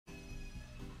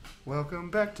Welcome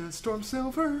back to Storm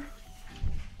Silver.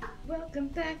 Welcome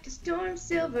back to Storm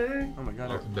Silver. Oh my god,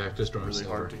 Welcome back to Storm really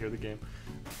Silver. hard to hear the game.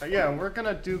 Yeah, we're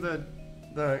gonna do the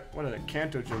what are the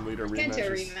Kanto Gym Leader rematches. Kanto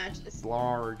rematches.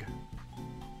 Blarg.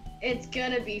 It's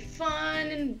gonna be fun,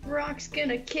 and Brock's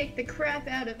gonna kick the crap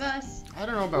out of us. I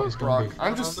don't know about It's gonna Brock. be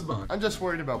I'm fun on the just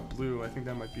worried about Blue. I think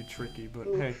that might be tricky, but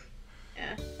Oof. hey,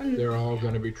 Yeah. They're all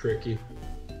gonna be tricky.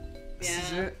 this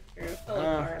is Yeah. it. True. A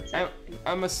little far outside.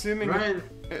 I'm assuming Ryan.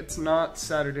 it's not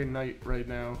Saturday night right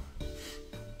now.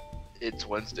 It's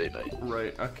Wednesday night.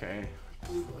 Right. Okay.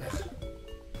 All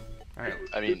right.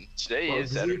 I mean, today Well,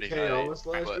 is did you Saturday KO night. us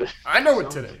last But... week? I know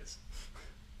what today is.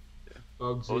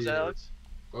 Bugsy, What was that, Alex?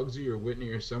 Bugsy or Whitney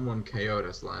or someone KO'd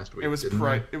us last week. It was didn't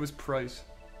Price. they? It was Price.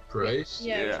 Price.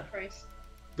 Yeah, it was Yeah. Price.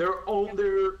 They're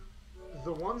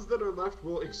the ones that are left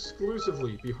will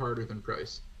exclusively be harder than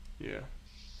Price. Yeah.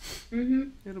 Mm-hmm.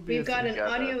 It'll be. We've got an Got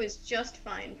that. audio is just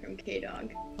fine from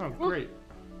K-Dog. Oh, great.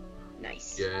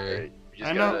 Nice. Yay.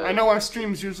 I know our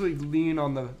streams usually lean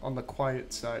on the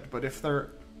quiet side, but if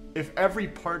every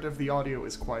part of the audio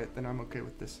is quiet, then I'm okay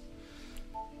with this.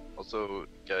 Also,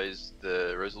 guys,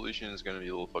 the resolution is going to be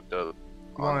a little fucked up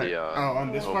Why? on the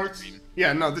on this home part? stream.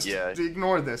 Yeah, no, this Yeah.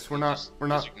 ignore this. We're not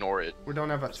Just ignore it. we don't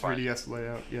have a It's fine. 3DS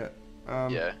layout yet.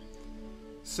 Yeah,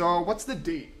 So what's the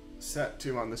date set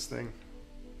to on this thing?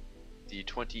 the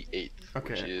 28th. Which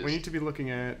Okay, is, we need to be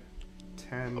looking at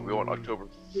 10. we want October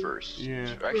 1st.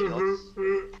 Yeah. Actually,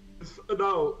 let's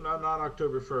No, not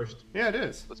October 1st. Yeah, it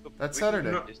is. let's go. That's we can-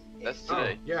 Saturday. No. That's Oh,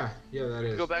 today. yeah, that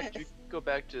is. Go back. Yes. Go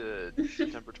back to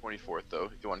September 24th though,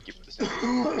 if you want to keep it the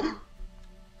same.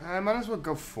 I might as well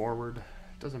go forward.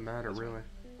 Doesn't matter really.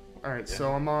 All right, Yeah.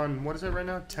 so I'm on what is it right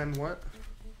now? 10 what?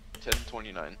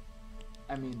 10/29.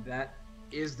 I mean, that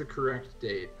is the correct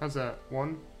date. How's that?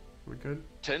 1? We good?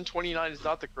 10/29 is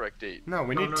not the correct date. No,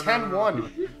 we No, need no, no,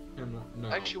 10-1. No.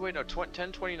 Actually, wait, no.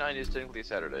 10/29 is technically a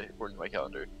Saturday according to my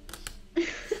calendar.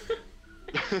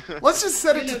 Let's just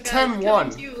set it Hello, to guys, coming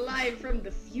 10-1. to you live from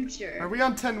the future. Are we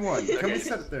on 10-1? Can we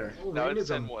set it there? Oh, No, rain it's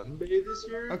is on 10-1. Monday this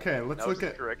year? Okay, let's That was look the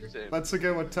at correct time. let's look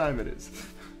at what time it is.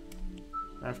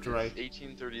 After I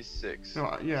 1836.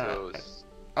 No, yeah. So it's-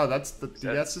 Oh, that's the that-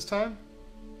 DS's time?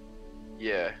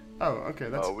 yeah. Oh, okay,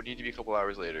 that's Oh, we need to be a couple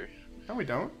hours later. No, we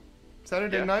don't.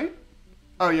 Saturday Yeah. night?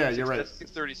 Oh yeah, you're right. That's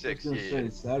 6:36. I was Yeah, gonna yeah.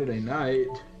 say Saturday night.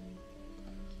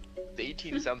 The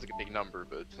 18 sounds like a big number,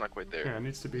 but it's not quite Yeah, there. it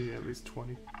needs to be at least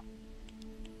 20.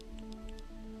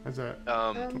 How's that?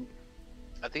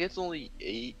 I think it's only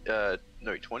 8.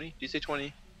 No, 20. Did you say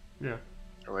 20? Yeah.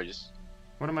 Or I just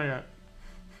What am I at?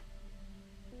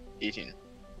 18,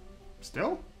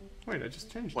 Still? Wait, I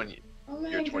just changed it. 20. Oh my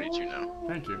You're 22 God. now.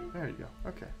 Thank you. There you go.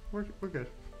 Okay, we're good.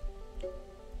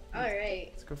 All right.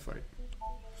 Let's go fight.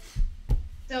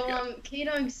 So Yeah.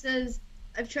 K-Dog says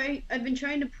I've been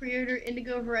trying to pre-order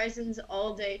Indigo Horizons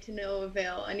all day to no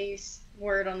avail. Any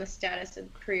word on the status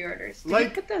of pre-orders? Did you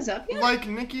Like- put those up yet? Like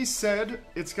Nikki said,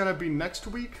 it's gonna be next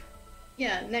week.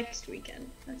 Yeah, next weekend.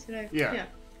 That's what I. Yeah.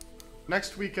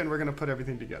 Next weekend we're gonna put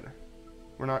everything together.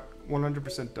 We're not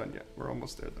 100% done yet. We're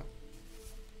almost there though.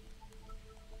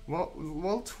 Well,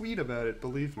 we'll tweet about it.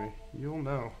 Believe me, you'll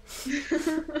know.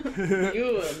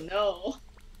 You will know.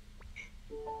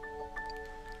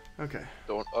 Okay.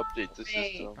 Don't update the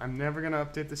Hey. system. I'm never gonna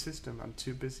update the system. I'm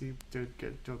too busy to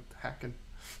hacking.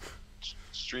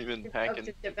 Streaming, Up hacking,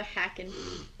 to the hacking.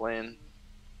 playing.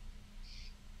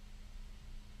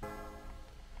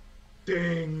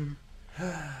 Ding!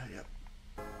 Yep.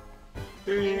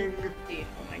 Ding! Oh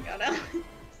my God, Alex.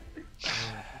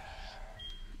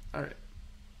 All right.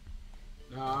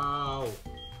 No!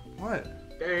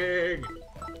 What? Ding!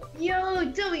 Yo,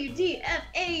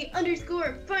 WDFA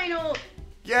underscore final.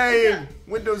 Yay! Yeah.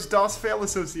 Windows DOS Fail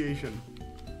Association.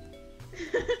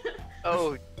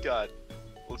 Oh God.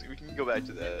 We can go back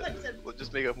to that. What's up? We'll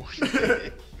just make up more.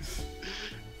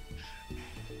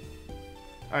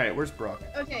 All right, where's Brock?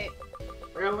 Okay,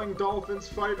 Wailing Dolphins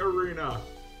Fight Arena!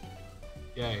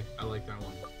 Yay, I like that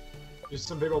one. Just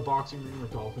some big old boxing ring where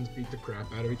dolphins beat the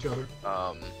crap out of each other.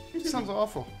 Sounds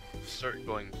awful. Start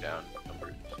going down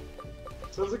numbers.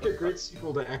 Sounds like a great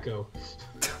sequel to Echo.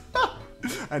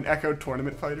 An Echo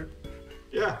tournament fighter.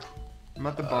 Yeah. I'm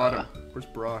at the bottom. Where's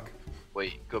Brock?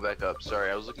 Wait, go back up.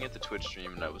 Sorry, I was looking at the Twitch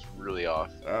stream and I was really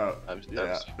off. Oh, I'm-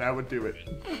 yeah, that would do it.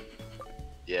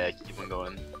 Yeah, keep on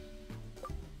going.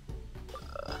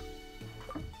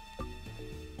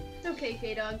 it's okay,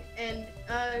 K-Dog. And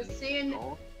Saiyan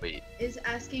Oh, wait. is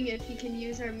asking if he can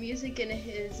use our music in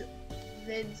his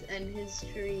vids and his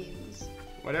streams.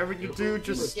 Whatever you do,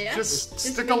 just Yeah? just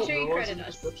Just stick make sure a you Throw us credit in the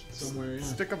us. description somewhere, yeah.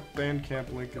 stick a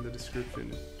Bandcamp link in the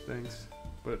description. Thanks.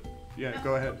 But Yeah, No.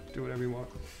 go ahead. Do whatever you want.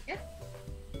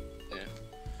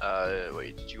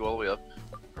 Wait, did you go all the way up?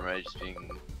 Or am I just being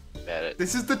bad at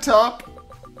This is the top.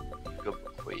 go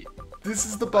wait. This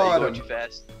is the You're going bottom. too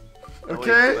fast. No, wait,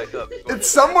 Okay? go back up. Go It's back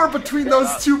somewhere up. between those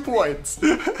Stop. 2 points.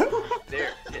 There.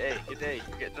 Hey, hey,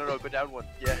 no, go down one.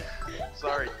 Yeah.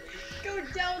 Sorry. Go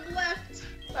down left.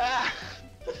 Ah!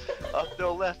 Up,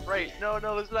 no, left, right. No,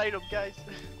 there's an item, guys.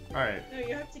 Alright. No,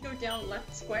 you have to go down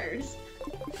left squares.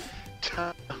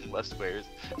 Left squares.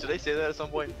 Did I say that at some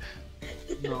point?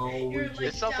 No, we You're just-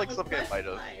 It sounds like down something I left might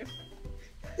have.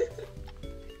 5.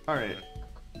 Alright.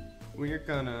 We're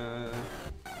gonna...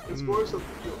 It's more something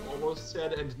you almost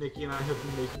said, and Nikki and I have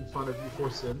been making fun of you for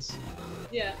since.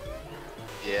 Yeah.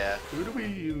 Yeah, Who do we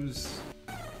use?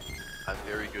 I'm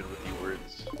very good with the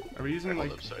words. Are we using, Hold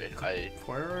like, up, sorry.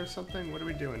 Quora or something? What are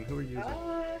we doing? Who are you using?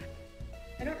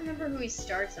 I don't remember who he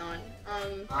starts on.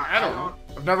 I don't know.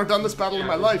 I've never done this battle in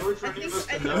my life. We're trying to I us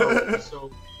to think- know,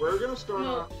 so we're gonna start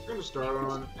No. on. We're gonna start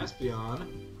on Espeon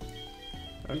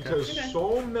Okay. because Okay.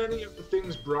 so many of the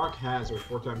things Brock has are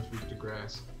 4 times weak to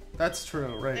grass. That's true,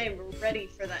 right. I'm ready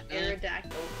for that Aerodactyl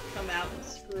to come out and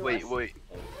screw Wait, us. wait.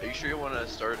 Are you sure you want to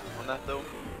start on that though?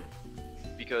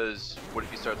 Because what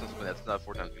if you start on something that's not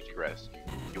 4 times weak to grass?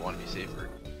 You want to be safer.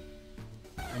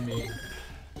 I mean,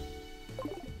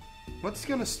 What's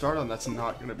gonna start on that's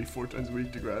not gonna be 4 times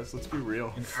weak to grass? Let's be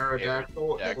real. an Aerodactyl,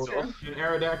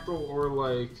 or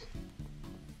like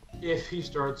if he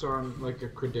starts on like a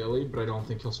Credilli, but I don't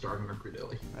think he'll start on a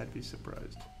Credilli. I'd be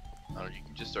surprised. I don't know, you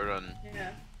can just start on.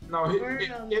 Yeah. No, Or,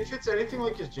 if it's anything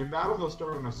like his gym battle, he'll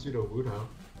start on a pseudo Wudo.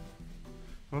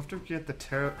 We'll have to get the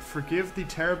forgive the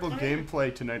terrible Oh, yeah.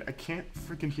 gameplay tonight. I can't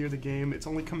freaking hear the game. It's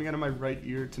only coming out of my right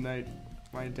ear tonight.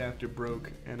 My adapter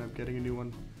broke, and I'm getting a new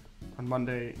one on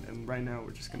Monday. And right now,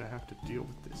 we're just gonna have to deal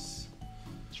with this.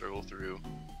 Struggle through.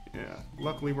 Yeah.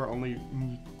 Luckily, we're only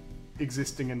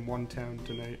existing in one town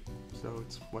tonight, so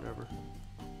it's whatever.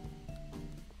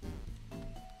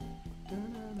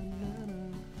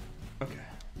 Okay.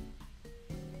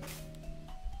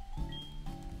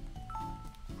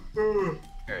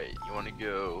 Alright, you want to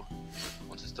go.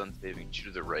 Once it's done saving, shoot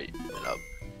to the right and up.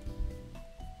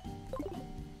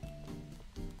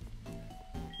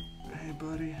 Hey,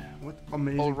 buddy. What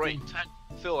amazing. Alright, time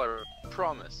to fill our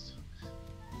promise.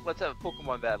 Let's have a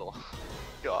Pokemon battle.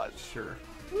 God. Sure.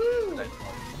 Woo! Nice.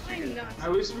 I'm not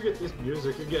At least we get this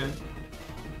music again.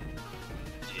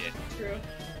 Yeah. true.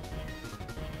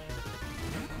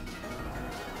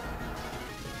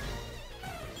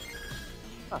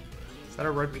 Is that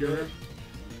a red pewter?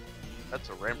 That's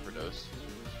a Rampardos.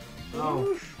 Oh,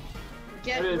 Oof.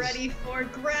 Get That is- ready for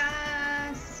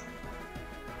grass!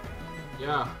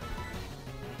 yeah.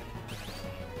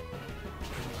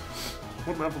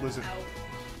 What level is it?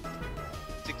 Ow.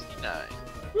 69.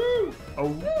 Woo!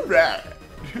 Alright!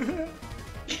 Damn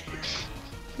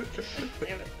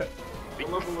it.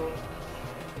 What level of...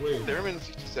 Wait. They're in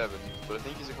 67, but I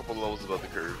think he's a couple levels above the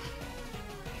curve.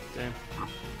 Damn.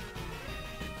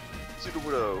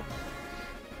 Sudowoodo.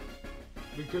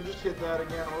 We could just hit that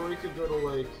again, or we could go to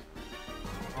like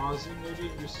Ozzy maybe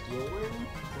and use Steel Wing.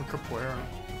 Or Capoeira.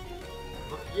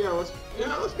 Yeah, let's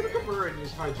get a Capoeira and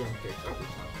use High Jump Kick. That'd be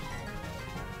fun.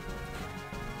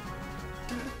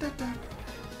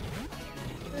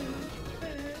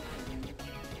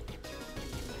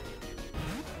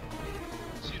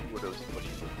 Sudowoodo's a funny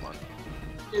Pokemon.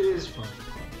 It is fun.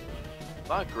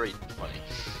 Not great, but funny.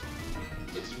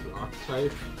 It's rock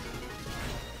type.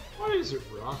 Why is it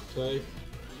rock type?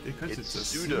 Because it's a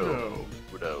pseudo.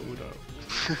 pseudo. Wudo.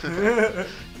 Pseudo.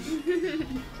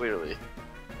 Clearly.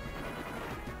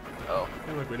 Oh.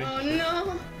 Hey, look, we didn't. Oh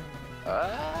no!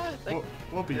 I think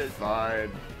We'll be Yeah.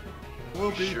 fine.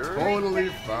 We'll be Sure? totally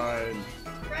fine.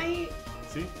 Right?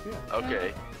 See? Yeah.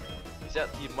 okay.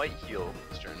 He might heal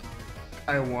this turn.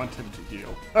 I want him to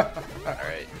heal.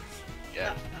 Alright.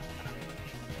 Yeah.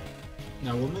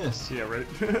 Now we'll miss. Yeah, right?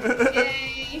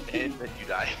 Yay! And then you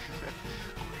die.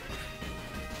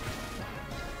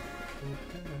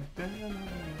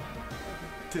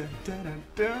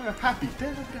 Happy.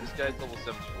 This guy's level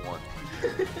 71.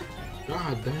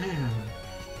 God damn.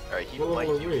 Alright, he What might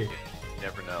level are heal. we? You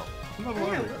never know. I'm Oh not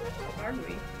yeah, worried. what are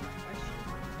we?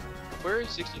 Where is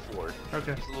 64?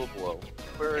 Okay. He's a little below.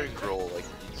 Where in Growl, like,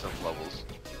 in some levels.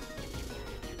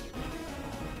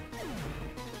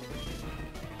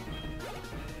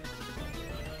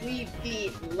 We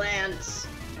beat Lance.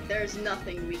 There's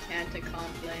nothing we can't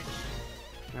accomplish.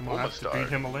 And we'll have to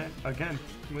Almost beat star. him again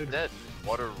Is later. that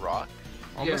Water Rock?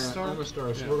 Almost Yeah, star? almost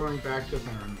star. So Yeah. we're going back to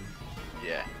Thorn.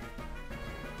 Yeah.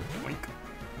 Wink.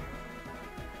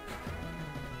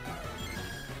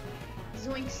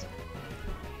 Zoinks.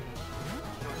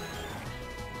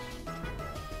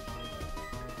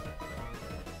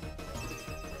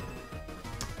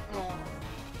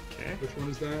 Which one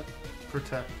is that?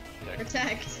 Protect.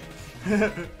 Protect.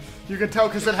 You can tell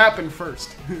because it happened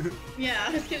first. Yeah,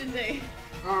 I was gonna say.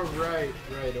 Oh, right,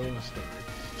 almost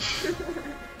died.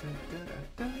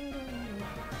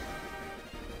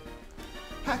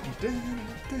 Happy day.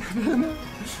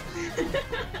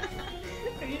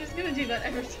 Are you just gonna do that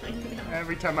every time now?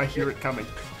 Every time I hear it coming.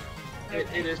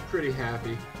 It is pretty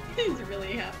happy. He's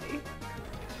really happy.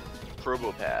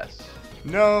 Probo Pass.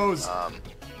 Nose.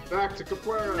 Back to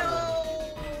Capoeira.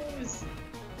 Nose!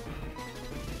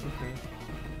 Okay.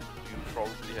 You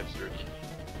probably have Sturdy.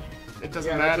 It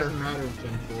doesn't That matter. doesn't matter in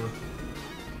Gen 4.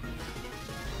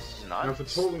 This is not. Now, if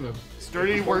it's holding a...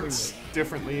 Sturdy if it's holding works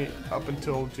differently up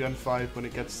until Gen 5 when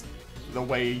it gets the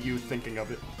way you thinking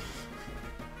of it.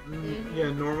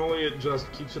 Yeah, normally it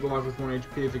just keeps it alive with 1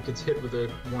 HP if it gets hit with a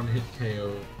one-hit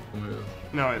KO move.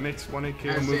 No, it makes 1 AK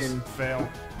As moves in- fail,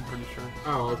 I'm pretty sure.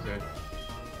 Oh, okay.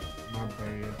 Not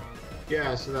bad.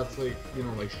 Yeah, so that's like, you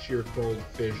know, like Sheer Cold,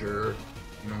 Fissure,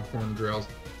 you know, Horn Drills,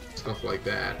 stuff like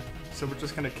that. So we're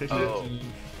just gonna kick Oh.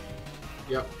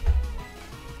 Yep.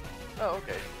 Oh,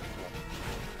 okay.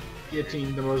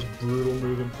 Guillotine, the most brutal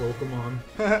move in Pokemon.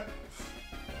 it.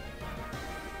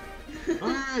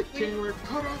 Alright, Kingler,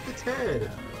 cut off its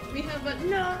head! We have a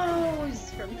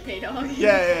nose from K-Dog.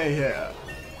 Yeah.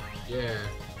 Yeah.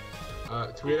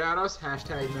 Tweet at us,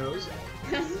 hashtag nose.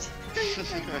 Nose.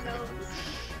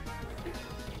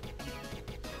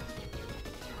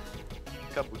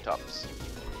 Kabutops.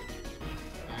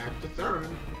 Back to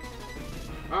Thurman.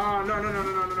 Oh, no.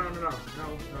 No.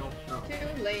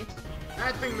 Too late.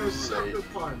 That thing knows Sucker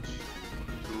Late. Punch.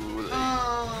 Too late.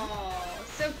 Oh,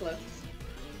 so close.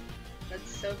 But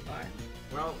so far.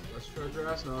 Well, let's try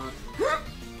Grass Knot.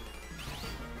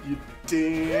 You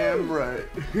damn right.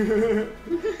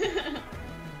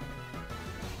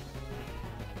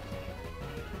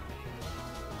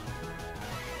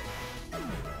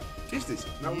 Jesus.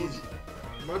 That was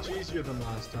much easier than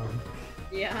last time.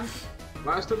 Yeah.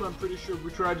 Last time, I'm pretty sure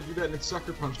we tried to do that and it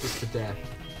Sucker Punched us to death.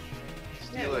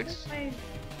 Yeah, Steelix. what is my...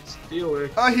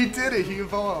 Steelix. Oh, he did it. He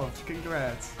evolved.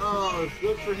 Congrats. Oh,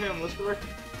 good for him. Let's go back to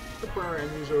the Power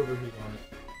and use Overheat on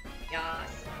it.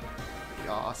 Yas.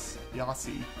 Yas.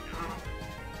 Yossi.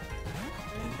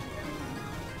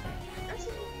 That's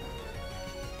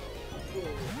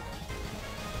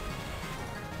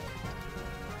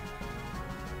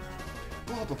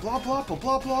Blah blah blah blah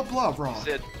blah blah blah blah. He Wrong.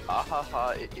 said, ah ha ha,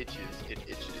 it itches, it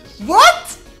itches.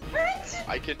 What? What?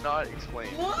 I cannot explain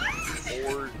What?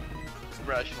 or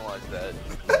rationalize that.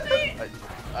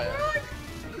 I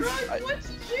Rock, what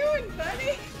you doing,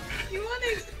 buddy? You want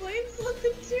to explain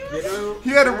something to You us? know, He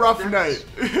had a rough that's-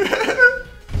 night.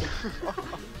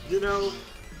 You know,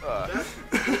 uh, that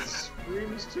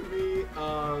screams to me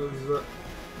of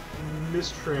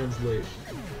mistranslation.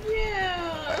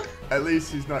 Yeah. At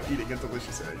least he's not eating a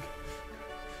delicious egg.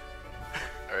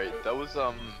 Alright, that was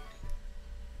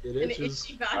It An itches.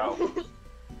 itchy battle.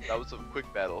 that was a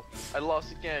quick battle. I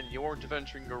lost again. You weren't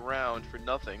venturing around for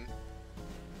nothing.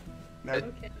 Now,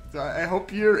 Okay. I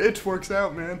hope your itch works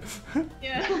out, man.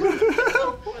 Yeah.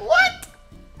 What?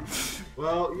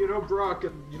 Well, you know Brock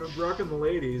and the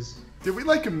ladies. Did we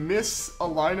like miss a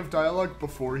line of dialogue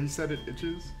before he said it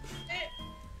itches?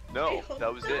 No, I hope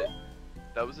that was so. it.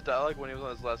 That was the dialogue when he was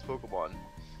on his last Pokemon.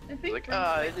 I think Like,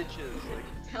 Brent it itches.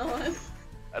 Like, tell us.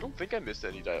 I don't think I missed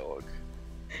any dialogue.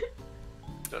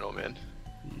 Don't know, man.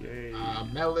 Yay.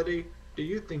 Melody, do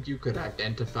you think you could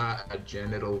identify a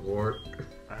genital wart?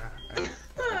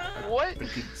 What? I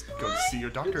think you go to see your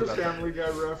It's doctor a about that. Family Guy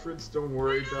reference. Don't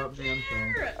worry about man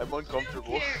thing. I'm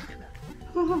uncomfortable.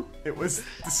 It was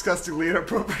disgustingly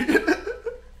inappropriate.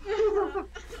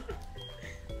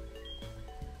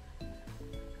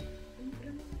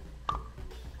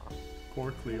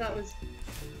 Poor Cleveland. That was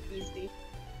easy.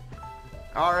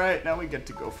 Alright, now we get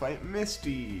to go fight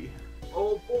Misty.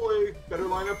 Oh boy, better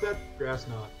line up that Grass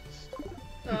Knot.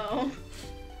 Oh.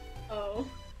 Oh.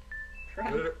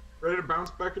 Crap. Ready to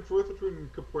bounce back and forth between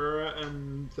Capoeira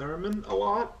and Theremin a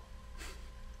lot?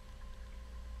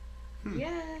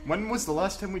 Yeah. When was the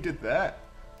last time we did that?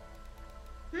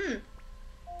 Hmm.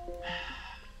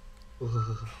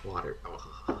 Water.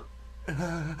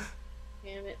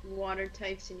 Damn it, water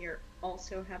types, and you're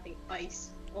also having ice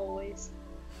always.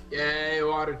 Yay,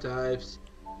 water types.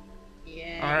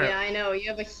 Yeah, Alright. yeah, I know. You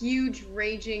have a huge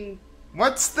raging.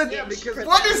 What's the Yeah, because-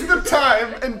 what is the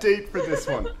time and date for this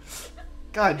one?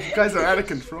 God, you guys are out of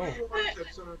control. Water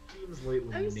types on our teams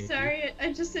lately, I'm Nikki. sorry,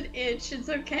 I just said itch. It's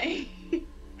okay.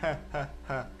 Ha ha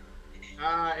ha.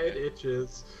 Ah, it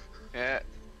itches. Yeah.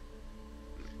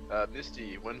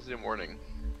 Misty, Wednesday morning.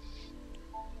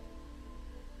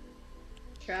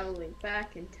 traveling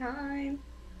back in time.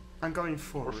 I'm going Or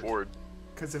forward. forward.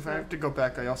 Because if I have to go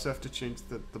back, I also have to change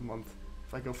the month.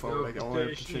 If I go forward, I only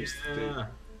have to change the date. Yeah.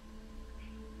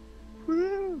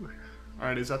 Woo!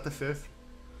 Alright, is that the 5th?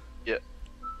 Yeah.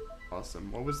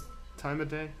 Awesome. What was time of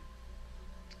day?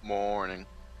 Morning.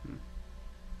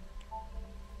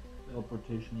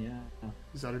 Teleportation, yeah.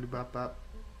 Zadadu bop bop.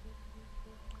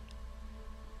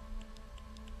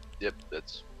 Yep,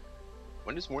 that's.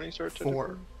 When does morning start? 4.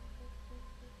 technically?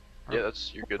 Yeah,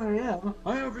 that's. You're good. I am.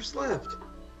 I overslept.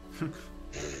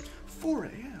 4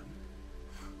 a.m.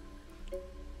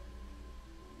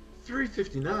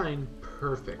 3:59,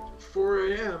 perfect. 4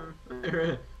 a.m.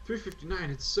 3:59,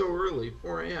 it's so early.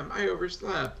 4 a.m. I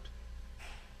overslept.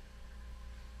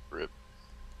 Rip.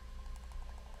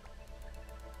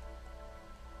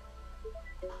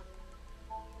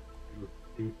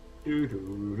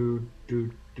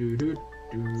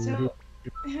 So,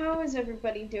 how is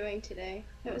everybody doing today?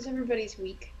 How was everybody's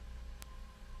week?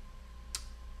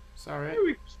 It's alright. My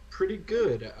week was pretty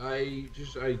good. I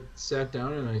sat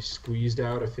down and I squeezed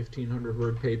out a 1,500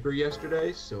 word paper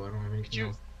yesterday, so I don't have anything you-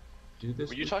 else to do this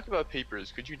When you week. talk about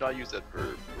papers, could you not use that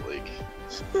verb? Like.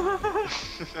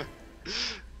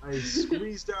 I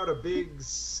squeezed out a big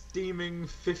steaming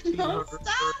 1,500 Oh,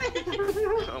 stop it!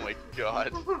 Oh my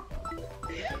god.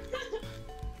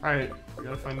 Alright, we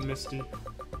gotta find Misty.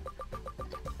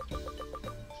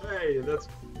 Hey, that's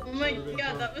Oh my Should've been god,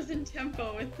 fun. that was in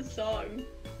tempo with the song.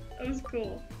 That was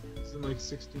cool. it's in like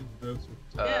 16 notes.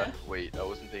 Yeah. Wait, I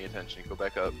wasn't paying attention. Go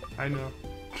back up. I know.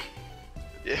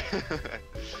 Yeah.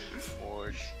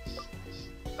 Or.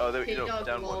 Oh, there. Big No, dog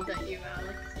down one. mauled at you,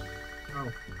 Alex.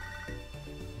 Oh.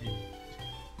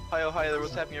 Hi, oh hi there.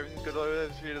 What's happening? Everything's good.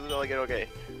 Okay.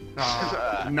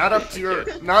 Not up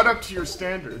to your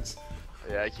standards.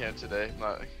 Yeah, I can't today.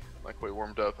 Not quite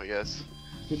warmed up, I guess.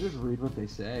 You could just read what they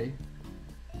say.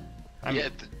 I mean,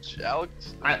 Yeah,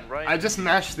 Alex. and Ryan. I just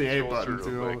mashed the A scroll button through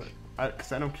too, real quick.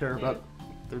 because I don't care about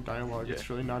their dialogue. Yeah. It's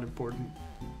really not important.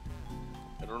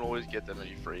 I don't always get that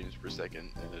many frames per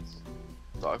second, and it's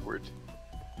awkward.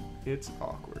 It's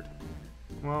awkward.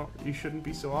 Well, you shouldn't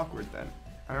be so awkward then.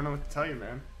 I don't know what to tell you,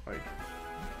 man. Like,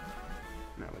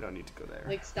 no, we don't need to go there.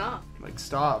 Like, stop. Like,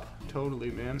 stop.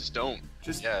 Totally, man. Just don't.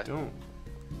 Just yeah. don't.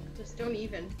 Just don't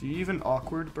even. Do you even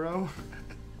awkward, bro?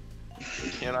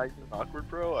 Can I even awkward,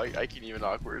 bro? I can even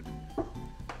awkward.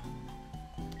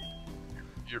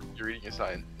 You're reading a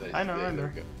sign. Nice. I know, Yeah, I there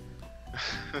know.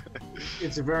 we go.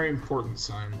 It's a very important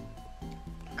sign.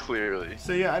 Clearly.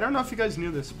 So yeah, I don't know if you guys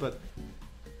knew this, but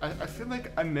I feel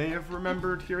like I may have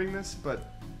remembered hearing this,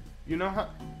 but you know how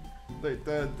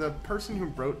the person who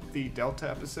wrote the Delta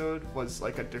episode was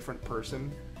like a different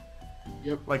person?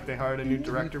 Yep. Like they hired a new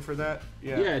director for that?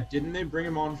 Yeah, didn't they bring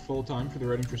him on full time for the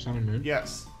writing for Sun and Moon?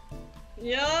 Yes.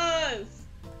 Yes!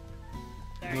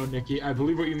 Sorry. No, Nikki, I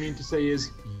believe what you mean to say is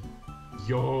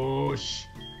Yosh.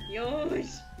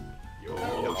 Yosh! Yosh.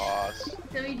 Boss.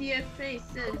 WDFA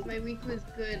says my week was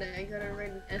good. I gotta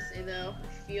write an essay though. I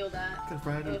feel that. Could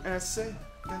write an Ugh. essay.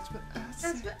 That's what I say.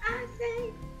 That's what I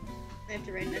say. I have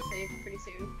to write an essay pretty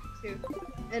soon too.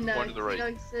 And One to the right.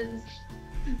 K-Dog says,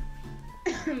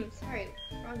 sorry,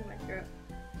 frog in my throat.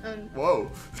 Whoa.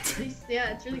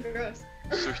 Yeah, it's really gross.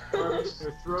 So,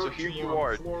 So here you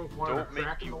are. Don't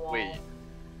make me wait.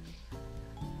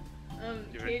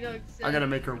 K-Dog says I gotta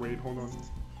make her wait. Hold on.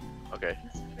 Okay. I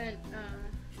spent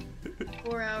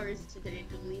 4 hours today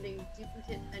deleting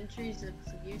duplicate entries of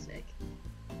the music.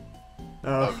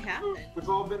 What happened? We've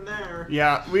all been there.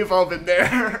 Yeah, we've all been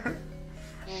there.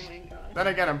 Oh my god. Then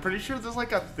again, I'm pretty sure there's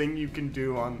like a thing you can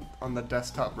do on the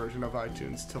desktop version of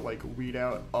iTunes to like weed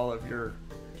out all of your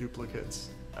duplicates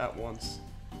at once.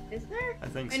 Is there? I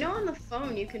think I so. know on the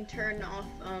phone you can turn off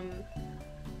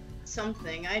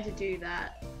something. I had to do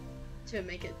that to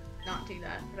make it not do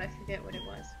that, but I forget what it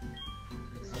was.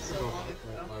 This is so long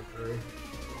ago. Library.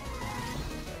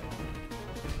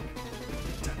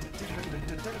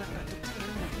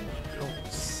 Oh,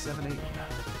 7-8.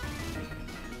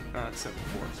 7-4.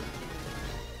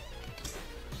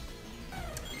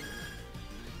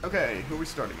 Okay, who are we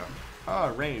starting on?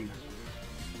 Ah, Rain.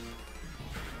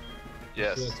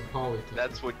 Yes. Yeah, it's a polytech.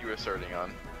 That's what you were starting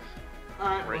on.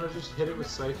 Alright, Right. wanna just hit it with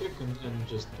Psychic and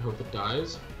just hope it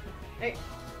dies? I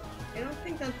don't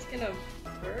think that's gonna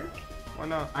work. Why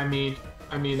not? I mean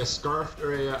a scarfed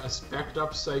or a specced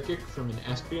up Psychic from an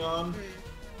Espeon,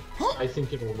 I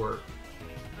think it'll work.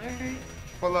 Alright.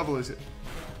 What level is it?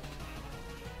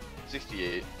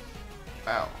 68.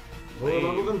 Wow. Lower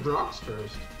level Lame. than Brock's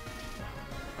first.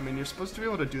 I mean, you're supposed to be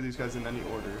able to do these guys in any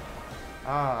order.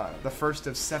 Ah, the first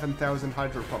of 7,000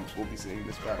 Hydro Pumps will be seeing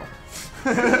this battle.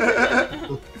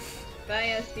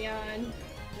 Bye, Espeon.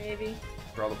 Maybe.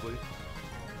 Probably.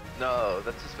 No,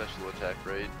 that's a special attack,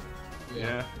 right?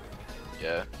 Yeah.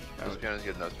 Yeah. Oh. This piano's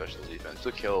got no special defense.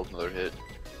 Still killed, another hit.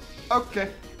 Okay.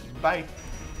 Bye. 1,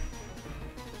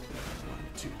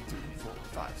 2, 3, 4,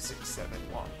 5, 6, 7.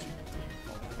 1, 2, 3,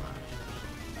 4, 5.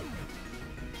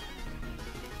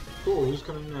 Cool, who's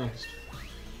coming next?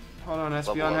 Hold on,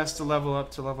 Level Espeon up. has to level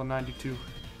up to level 92.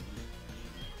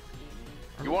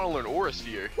 You want to learn Aura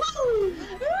Sphere? Woo!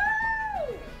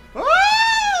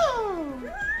 Oh!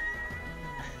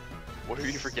 What are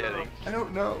you forgetting? I don't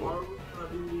Why know. would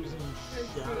I be using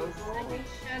Shadow Ball? I think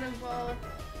Shadow Ball.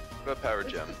 What about Power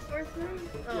What's Gem? the fourth one?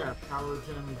 Oh. Yeah, Power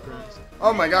Gem grants.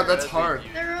 Oh my god, that's That'd hard. be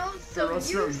you. They're all so They're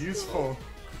also useful.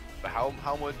 But how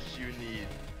much do you need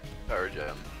Power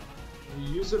Gem? We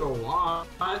use it a lot.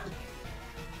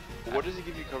 What does it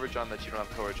give you coverage on that you don't have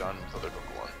coverage on with other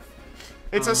Pokemon?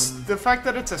 It's the fact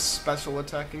that it's a special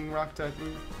attacking rock type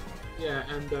move. Yeah,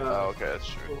 and Oh, okay, that's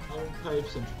true. Iron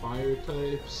types and fire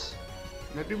types.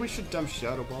 Maybe we should dump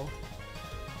Shadow Ball.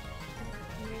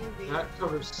 Maybe. That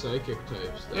covers psychic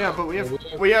types. Though. Yeah, but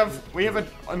we have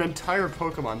an entire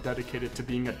Pokemon dedicated to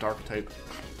being a dark type.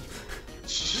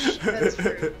 That's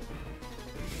true.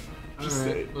 Just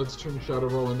Alright, saying. let's turn Shadow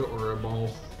Ball into Aura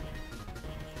Ball.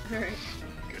 Alright.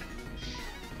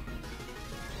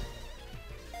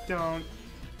 Don't.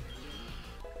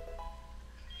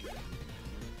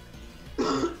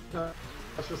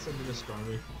 That's just something to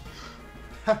Stormy.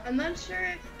 I'm not sure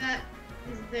if that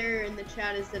is there in the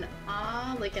chat as an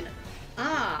ah, like an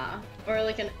ah, or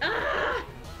like an ah.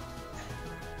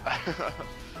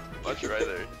 Not sure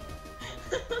either.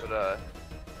 But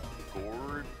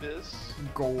Gorbis?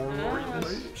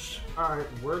 Gorlish. Alright,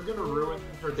 we're gonna ruin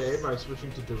her day by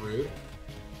switching to Darude.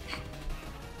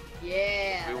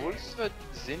 Yeah. Wait, what's that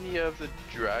Zinnia of the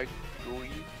Dragui?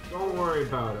 Don't worry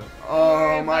about it.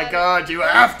 Oh my god, you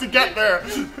have to get there!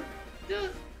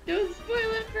 Don't spoil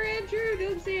it for Andrew.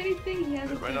 Don't say anything. He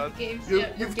hasn't Why played not? the games You,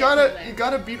 yet. We're you've getting gotta there. you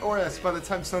gotta beat Oras by the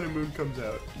time Sun and Moon comes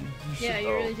out. You should, Yeah, you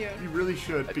really do. you really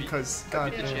should I beat- because I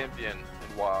god beat the damn. champion and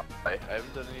why? I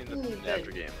haven't done any in Ooh, the good.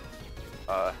 after game.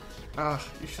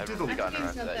 You should do Haven't the really gotten After around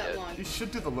game's to not that that yet. long. you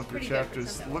should do the Looker Pretty good, but chapters.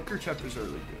 it's not that Looker chapters are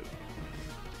really good.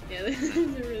 Yeah, these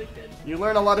are really good. You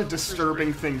learn a lot of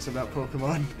disturbing things about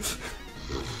Pokemon.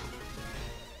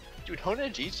 Dude,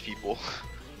 Honedge eats people.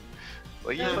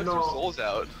 Like, he Yeah, puts no. their souls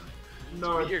out.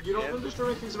 No, weird, you don't man. learn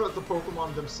disturbing things about the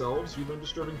Pokemon themselves, you learn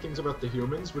disturbing things about the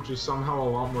humans, which is somehow a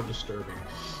lot more disturbing.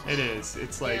 It is.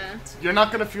 It's like Yeah. you're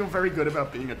not gonna feel very good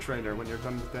about being a trainer when you're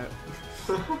done with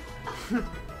that.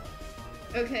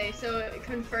 Okay, so it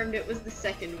confirmed it was the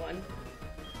second one.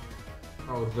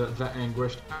 Oh, the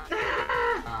anguished.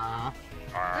 Ah.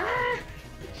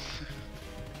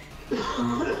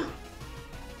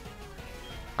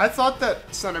 I thought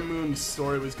that Sun and Moon's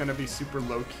story was gonna be super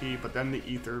low key, but then the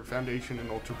Ether Foundation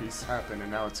and Ultra Beasts happen, and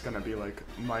now it's gonna be like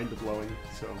mind blowing.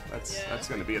 So Yeah. that's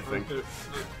gonna be a thing.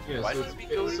 Yeah, Why so, does it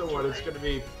go so what?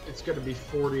 It's gonna be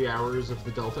 40 hours of the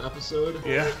Delta episode.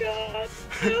 Yeah. Oh my god,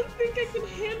 I don't think I can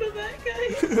handle that,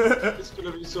 guys. It's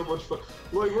gonna be so much fun.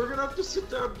 Like we're gonna have to sit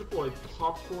down with like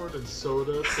popcorn and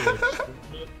soda to like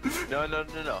stream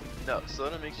it. No.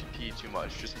 Soda makes you pee too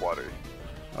much. Just water.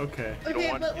 Okay. You don't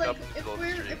Okay, want to but get like, up in the middle of the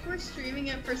stream. if we're streaming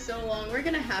it for so long, we're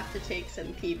gonna have to take some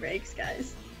pee breaks,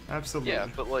 guys. Absolutely. Yeah,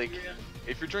 but like, Yeah.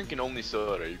 if you're drinking only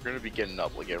soda, you're gonna be getting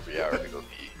up like every hour to go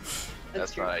pee.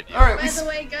 That's true. not ideal. All right. By the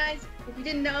way, guys, if you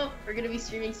didn't know, we're gonna be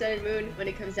streaming Sun and Moon when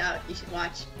it comes out. You should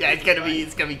watch. Yeah, it's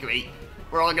gonna be great.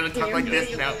 We're all gonna talk like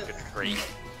this now. Great.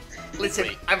 Listen,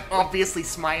 Wait. I'm obviously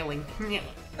smiling.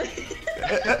 That's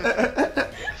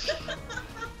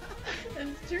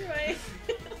true, right?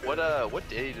 What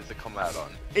day does it come out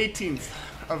on? 18th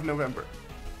of November.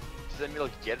 Does that mean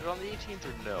like get it on the 18th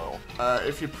or no?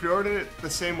 If you pre-ordered it the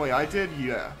same way I did,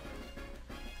 yeah.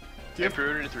 Do you I have,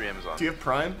 pre-ordered it through Amazon. do you have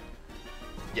Prime?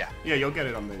 Yeah. Yeah, you'll get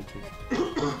it on the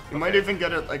 18th. You might even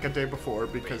get it like a day before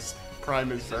because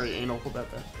Prime is very anal about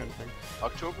that kind of thing.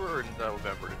 October or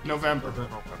November? November.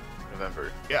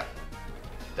 November. Yeah.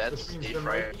 That's Which means a there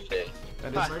might Friday.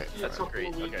 That There is. might be a That's couple great,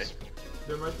 of weeks. okay.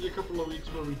 There might be a couple of weeks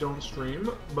where we don't stream,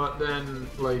 but then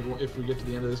like if we get to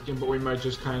the end of this game, but we might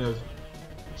just kind of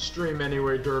stream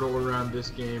anyway, dirtle around this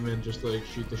game, and just like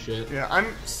shoot the shit. Yeah, I'm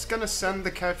just gonna send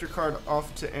the capture card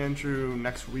off to Andrew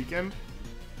next weekend.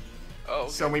 Oh,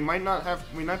 okay. So we might not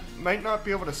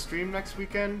be able to stream next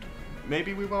weekend.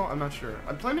 Maybe we will. I'm not sure.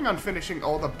 I'm planning on finishing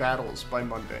all the battles by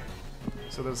Monday,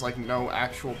 so there's like no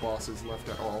actual bosses left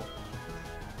at all.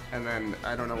 And then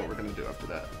I don't know what we're gonna do after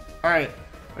that. All right,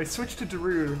 I switched to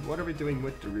Darude. What are we doing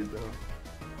with Darude though?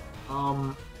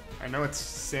 I know it's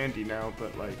sandy now,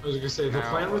 but like. I was gonna say the now-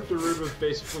 plan with Darude was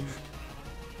basically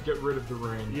get rid of the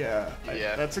rain. Yeah,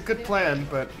 Yeah. that's a good plan,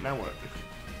 but now what?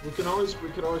 We could always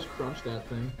crunch that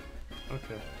thing.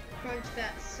 Okay. Crunch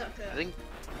that sucker. I think.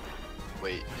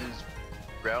 Wait, is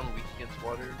ground weak against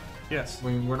water? Yes. I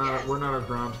mean, we're not a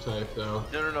ground type though.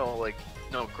 No. Like,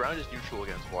 no, ground is neutral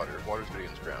against water. Water's good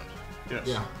against ground. Yes.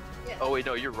 Yeah. Yeah. Oh wait,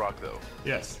 no, you're rock though.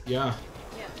 Yes. Yeah.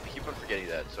 Yeah. I keep on forgetting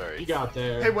that. Sorry. You got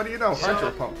there. Hey, what do you know? So-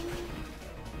 Hydro pump.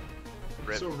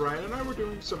 Rip. So Ryan and I were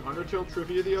doing some Undertale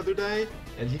trivia the other day,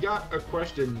 and he got a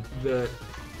question that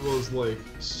was like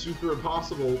super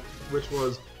impossible, which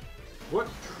was, what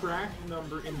track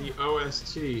number in the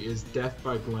OST is Death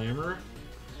by Glamour?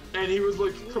 And he was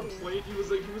like, he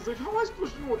was like, how am I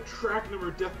supposed to know what track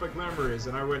number Death by Glamour is?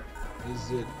 And I went,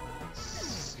 is it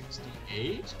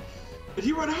 68? And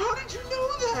he went, how did you know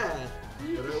that?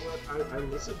 And I went, I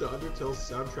listened to Undertale's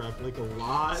soundtrack like a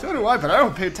lot. So do I, but I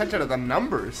don't pay attention to the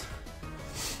numbers.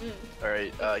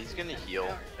 Alright, he's gonna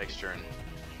heal next turn.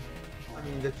 I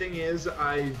mean, the thing is,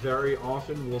 I very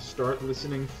often will start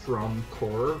listening from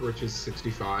core, which is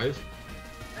 65.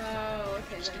 Oh,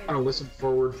 okay. Just That kind of makes, listen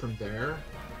forward from there.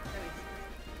 that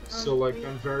makes sense. So, like, we-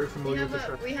 I'm very familiar with the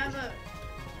track. we have a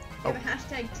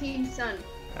hashtag Team Sun.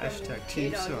 from Hashtag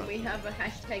Team K-Dog, Sun. and we have a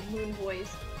hashtag Moon Boys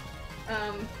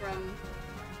from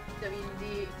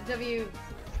W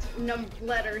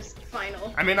letters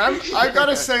final. I mean, I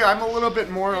gotta say, I'm a little bit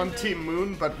more on Team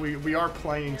Moon, but we are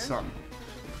playing Sun.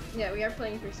 Yeah, we are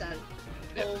playing for Sun.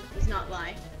 Yep. Gold does not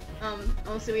lie.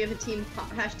 Also, we have a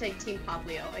hashtag Team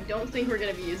Poplio. I don't think we're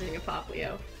gonna be using a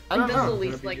Poplio. I don't think that's know. the We're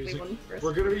least gonna be likely using- one for us.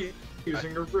 We're gonna be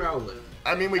using a Rowlet.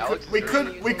 I mean, we Alex, could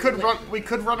is we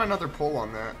could run another poll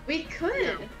on that. We could.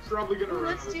 Yeah, probably gonna Ooh, run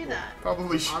let's another do poll. that.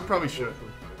 Probably should. I'm-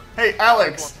 Hey,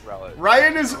 Alex. Rowlet.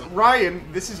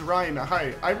 Ryan. This is Ryan.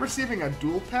 Hi. I'm receiving a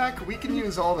dual pack. We can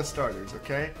use all the starters.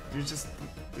 Okay. You just,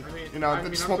 this I'm won't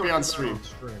be talking on about stream.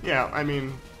 stream. Yeah. I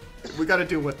mean, we got to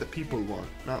do what the people want,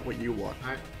 not what you want.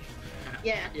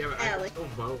 Yeah, Yeah, but I can Alex. still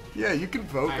vote. Yeah, you can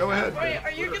vote. I Go have- ahead.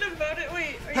 Wait, are you gonna vote it?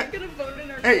 Wait, are you gonna vote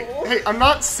in our Hey, poll? hey, I'm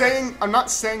not saying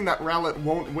that Rowlet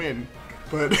won't win,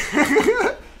 but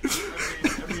I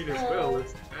mean, it will.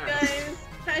 It's Guys,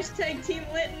 hashtag Team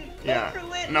Litton. yeah. Vote for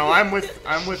Litton. No, I'm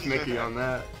with Mickey on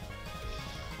that.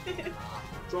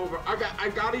 It's over. I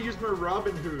gotta use my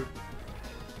Robin Hood.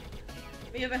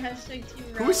 We have a hashtag Team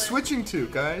Who is Rowlet. switching to,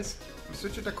 guys? I'm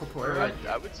switching to Corpora.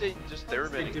 I would say just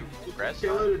Theremin Did and it Grass.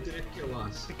 kill it or did it kill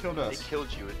us? He killed They us, killed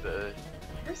you with the. Of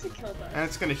course it killed us. and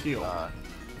it's gonna heal.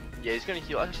 Yeah, he's gonna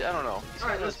heal. Actually, I don't know. He's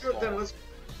Alright, kinda let's go small. then. Let's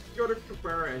go to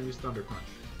Cabrera and use Thunder Punch.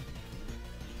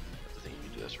 I think you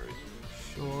can do this right.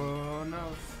 Sure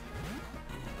enough.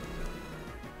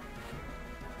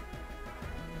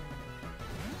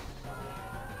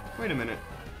 Wait a minute.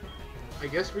 I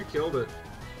guess we killed it.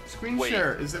 Screen Wait.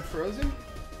 share, is it frozen?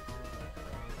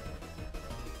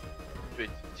 Wait,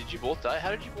 did you both die?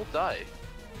 How did you both die?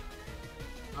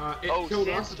 It Oh, killed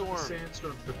Sandstorm. us.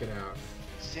 Sandstorm took it out.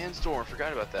 Sandstorm.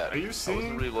 Forgot about that. Are you I wasn't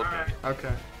seeing- really looking. Alright, Okay.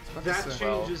 I was about that to say.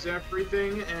 changes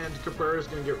everything, and Cabrera's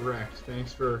gonna get wrecked.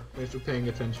 Thanks for paying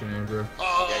attention, Andrew.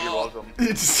 Yeah, you're welcome. It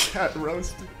just got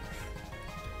roasted.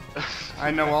 I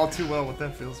know all too well what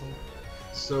that feels like.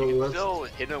 So You can let's. still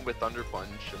hit him with Thunder Punch.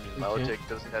 I mean, You Milotic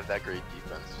doesn't have that great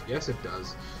defense. Yes, it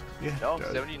does. Yeah. No, it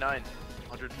does. 79.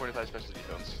 125 special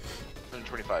defense.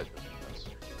 125 special defense.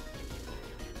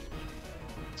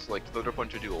 It's like Thunder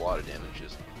Punch would do a lot of damage.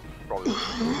 Just probably.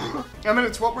 I mean,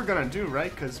 it's what we're gonna do,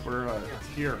 right? Because we're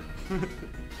here.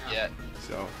 Yeah.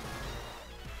 So.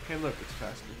 Hey, look, it's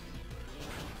faster.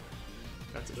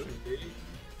 That's a thing.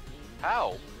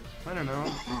 How? I don't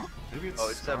know. Maybe it's. Oh,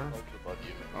 it's 7 Scarf. above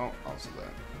you. Oh, also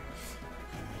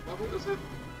that. Level is it?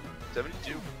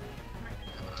 72.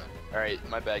 Alright,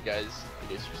 my bad, guys.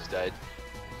 I guess you just died.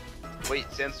 Wait,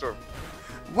 Sandstorm.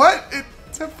 What?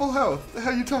 It's at full health. The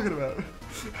hell are you talking about?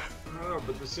 I don't know,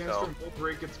 but the Sandstorm will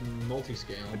break its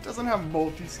multi-scale. It doesn't have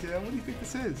multi-scale. What do you think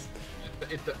this is?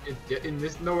 In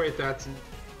this, no wait, that's in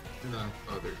the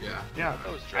other, yeah. Yeah.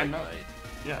 That was I Dragon know. Knight.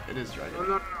 Yeah, it is Dragon.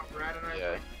 No, Brad and I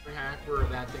Yeah. play a hack where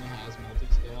that thing has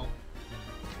multi-scale.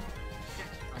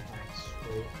 Can't keep my hacks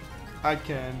straight. I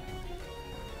can.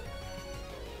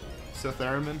 So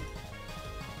Theremin,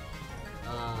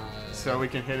 so we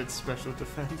can hit its special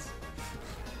defense.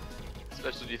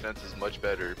 Special defense is much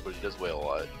better, but it does weigh a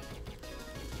lot.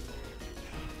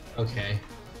 Okay.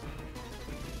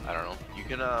 I don't know. You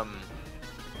can,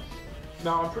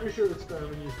 No, I'm pretty sure it's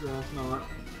Theremin Grass, not.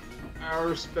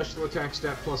 Our special attack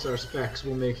stat plus our specs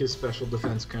will make his special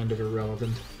defense kind of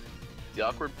irrelevant. the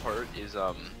awkward part is,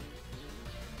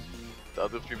 the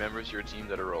other 3 members of your team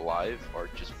that are alive are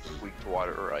just weak to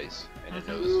water or ice, and it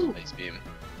knows Ice Beam.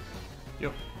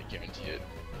 Yep. I guarantee it.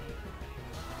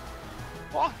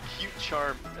 Oh, cute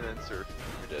charm, and then Surf.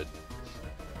 You're dead.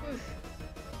 Oof.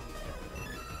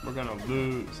 We're gonna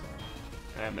lose.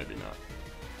 Maybe not.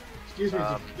 Excuse me,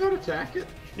 did you not attack it?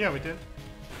 Yeah, we did.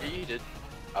 Yeah, you did.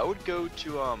 I would go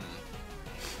to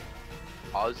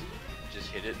Ozzy, just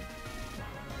hit it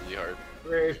really hard.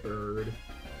 Brave bird.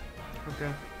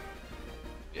 Okay.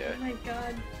 Yeah. Oh my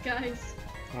god, guys.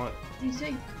 What?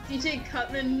 DJ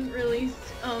Cutman released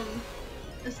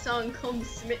a song called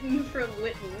Smitten from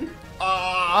Lytton.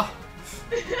 Ah!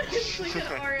 It's like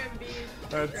an R&B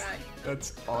track.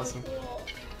 That's awesome. So cool.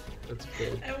 That's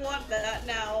good. I want that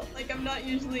now. Like, I'm not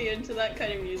usually into that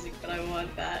kind of music, but I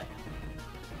want that.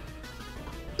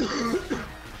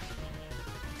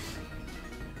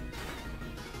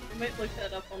 I might look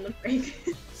that up on the break.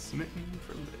 Smitten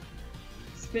for Lytton.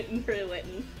 Smitten for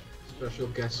Lytton. Special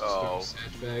guest Oh.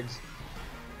 Snatch bags.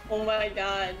 Oh my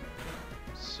god.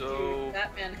 So, Dude,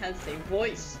 that man has a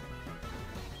voice.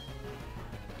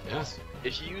 Yes.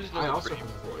 if you use I no also brave, have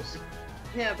a voice.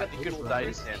 Yeah, I but think it'll die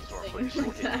in Sandstorm, but Sing it'll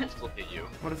like that. still hit you.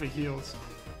 What if it heals?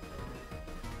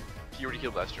 He already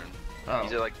healed last turn. Oh.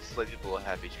 He's at like slightly below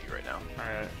half HP right now.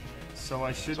 Alright. So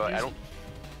I should So use... I don't.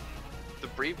 The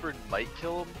Brave Bird might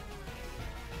kill him,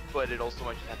 but it also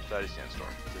might just have to die to Sandstorm.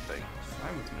 It's the thing.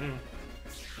 Fine with me.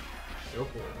 Go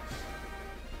for it.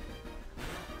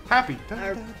 Happy.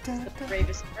 Our- the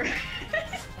bravest bird.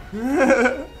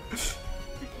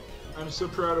 I'm so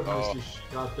proud of Oh. Misty. She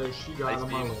got there. She got Ice him.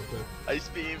 I beam. love it. Ice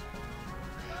Beam.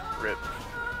 Rip.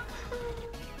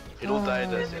 It'll die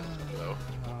to Sandstorm though.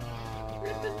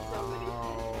 Ripping somebody.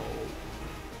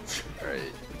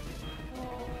 Alright.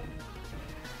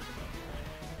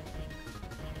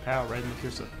 Ow, right in the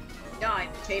piercer. Die,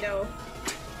 potato.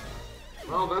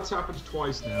 Well, that's happened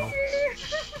twice now.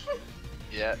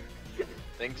 Yeah.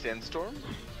 Thanks, Sandstorm.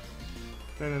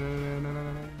 I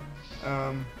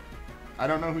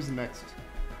don't know who's next.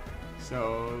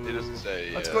 So It doesn't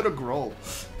say. let's go to Groll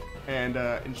and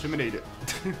intimidate it.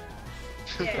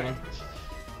 Yeah.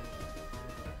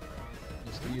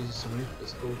 Just use so many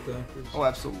physical attackers. Oh,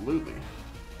 absolutely.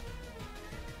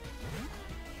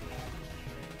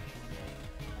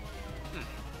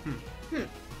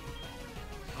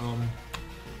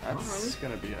 That's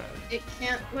gonna be a... It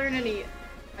can't learn any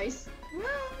ice. Well,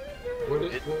 What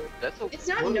is? It, What, that's a it's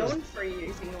not What is- known for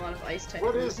using a lot of ice type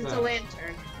What moves. is It's a that?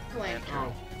 lantern. It's a lantern.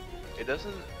 oh, It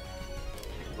doesn't.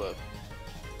 Look.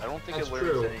 I don't think That's it learns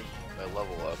true. any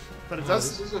level up. But it oh,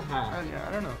 does... this is a hack. yeah,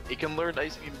 I don't know. It can learn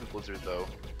Ice Beam and Blizzard though.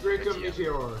 Draco It's-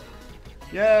 yeah. Meteor.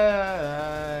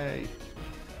 Yay!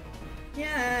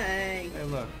 Yay! Hey,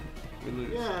 look. We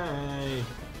lose. Yay!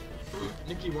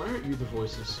 Nikki, why aren't you the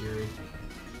voice of Siri?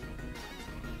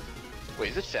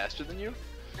 Wait, is it faster than you?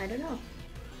 I don't know.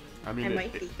 I mean, I it,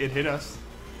 might be. it hit us.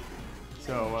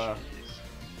 So,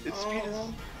 Jeez. Its speed is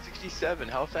Oh. 67.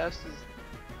 How fast is?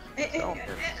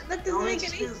 That doesn't make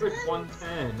any It's sense. like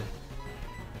 110.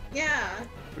 Yeah,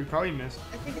 we probably missed.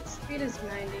 I think its speed is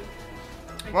 90.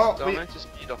 Well, we, Dominance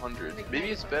speed 100. Maybe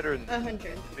it's better and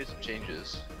 100. maybe some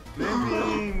changes.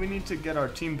 maybe we need to get our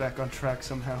team back on track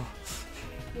somehow.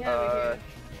 Yeah,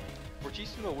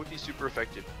 Fortissimo would be super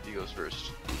effective if he goes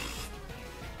first.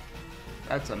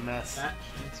 That's a mess. That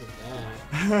chance of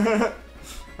that.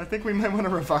 I think we might want to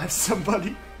revive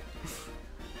somebody.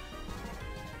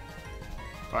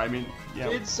 I mean, yeah.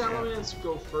 Did Salamence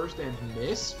go first and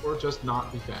miss, or just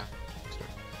not be fast?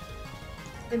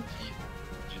 I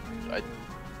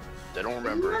don't It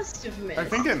remember. must have missed. I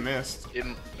think it missed. It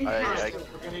has to.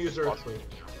 We're gonna use Earthquake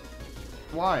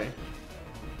Why?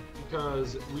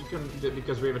 because we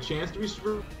have a chance to be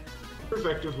super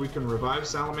effective. We can revive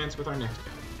Salamence with our next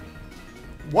guy.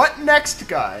 What next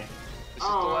guy? This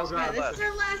Oh, is the God, last Yeah, guy this left. is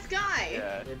our last guy.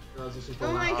 Yeah. Because this is the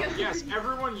Oh my last- God. Yes,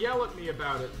 everyone yell at me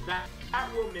about it. That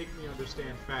will make me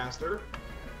understand faster.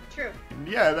 True.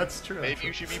 Yeah, that's true. Maybe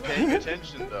you should be paying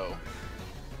attention though.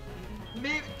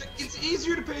 Maybe it's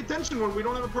easier to pay attention when we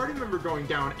don't have a party member going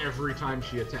down every time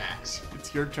she attacks.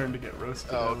 It's your turn to get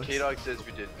roasted. Oh, Alex. K-Dog says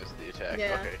we did miss the attack.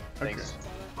 Yeah. Okay, thanks.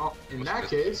 Oh, in What's that this?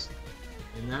 case,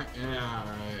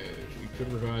 we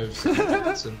could revive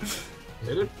Salamence and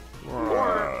hit it.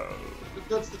 Whoa. But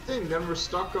that's the thing. Then we're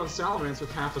stuck on Salamence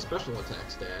with half a special attack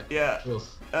stat. Yeah.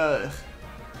 Ugh. Oh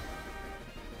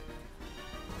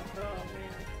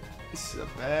man. It's a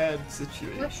bad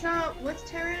situation. What's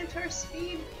Tyranitar's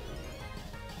speed?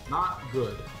 Not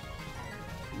good.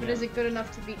 But is it good enough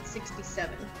to beat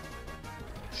 67?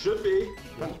 Should be.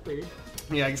 Won't be.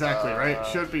 Yeah, exactly, right?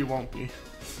 Should be, won't be.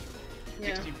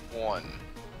 Yeah. 61.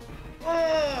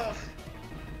 Oh,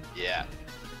 Yeah.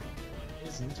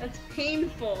 Isn't. That's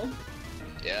painful.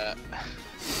 Yeah.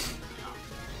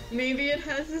 Maybe it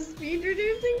has a speed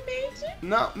reducing nature?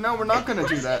 No, we're not gonna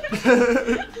do that.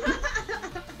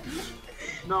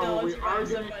 No, No, we let's are grab gonna,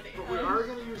 somebody. but we are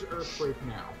gonna use Earthquake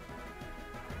now.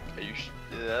 Okay, you should.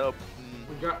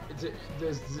 We got.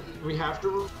 We have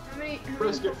to How many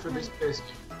risk it for this Pokemon?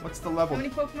 biscuit. What's the How level? many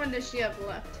Pokemon does she have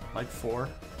left? Like 4?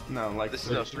 No, like This is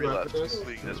 3. now 3 left, This?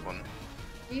 including this one.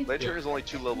 You- Later is only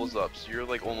 2 levels up, so you're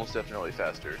like almost definitely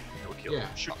faster. You'll kill Yeah,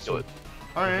 it. Shoot, so- kill it.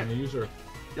 We're Alright, gonna use her.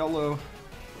 YOLO.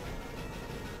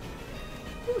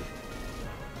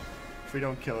 If we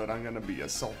don't kill it, I'm gonna be a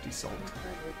salty salt.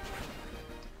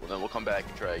 Well, then we'll come back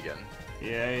and try again.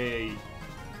 Yay.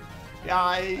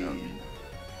 Yay.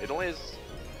 It only has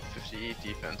 58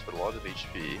 defense, but a lot of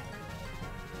HP.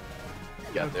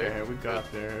 Got Okay, there. we got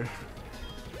there.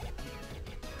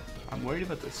 I'm worried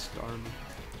about the storm.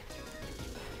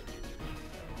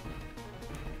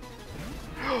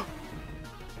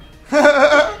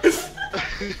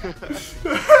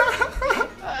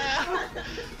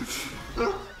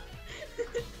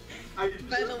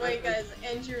 By the way, guys,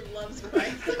 Andrew loves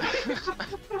Quaxly.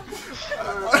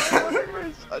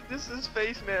 This is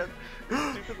face, man.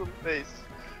 Stupid little face.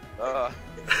 I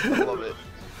love it.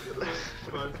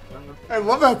 I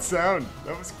love that sound.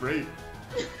 That was great.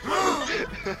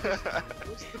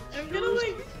 I'm gonna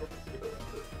like,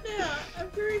 yeah,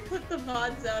 after we put the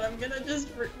VODs out, I'm gonna just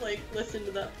like listen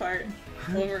to that part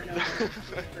over and over.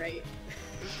 Right.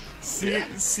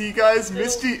 See, guys,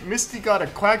 Misty got a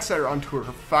Quagsire onto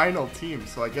her final team,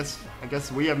 so I guess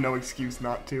we have no excuse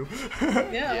not to. Yeah.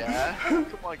 Yeah. Come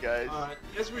on, guys.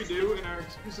 Yes, we do, and our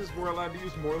excuse is we're allowed to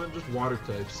use more than just water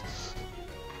types.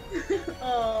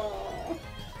 Oh.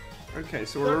 Okay,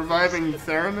 so we're reviving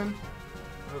Theremin.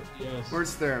 Oh, yes.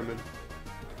 Where's Theremin?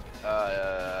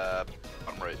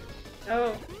 I'm right.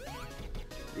 Oh.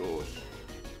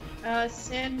 Gosh.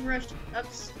 Sand Rush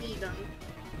up speed on.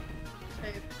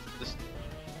 Type. This,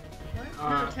 What?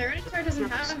 No, Tyranitar doesn't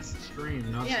have.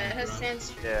 Scream, not Yeah, it Sand has Rush. Sand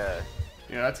Stream. yeah.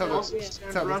 Yeah, that's how Also, the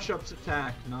Sand how the- Rush ups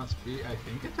attack, not speed. I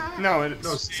think attack. No, it's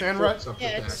No, Sand Force Rush. ups Yeah,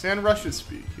 attack. Sand Rush is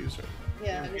speed user.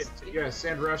 Yeah, it is speed. Yeah,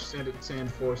 Sand Rush,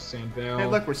 Sand Force, Sand Veil. Hey,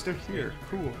 look, we're still here.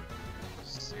 Cool.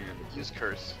 Sand. Use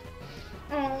curse.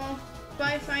 Oh,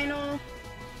 bye, Final.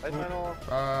 Bye, final.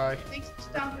 Bye. Thanks for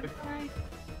stopping by.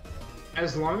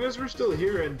 As long as we're still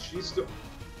here and she's still.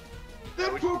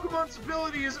 That Pokemon's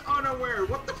ability is unaware.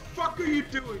 What the fuck are you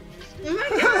doing, Misty? Oh my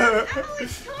god,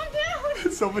 Alex, calm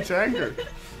down! So much anger.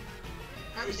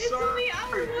 I'm It's sorry. only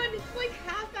hour 1, it's like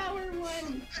half hour 1.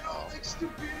 I don't like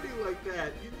stupidity like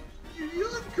that. You're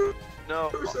using curse.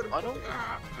 No,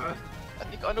 Ah. I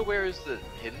think unaware is the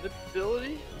hidden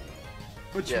ability.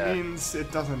 Which Yeah. means it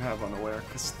doesn't have unaware,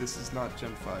 because this is not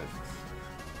Gen 5.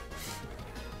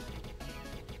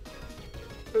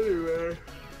 Anyway.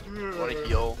 Want to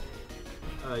heal?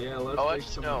 Yeah, let's Oh, make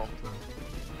actually, some.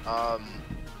 no.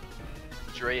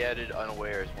 Dre added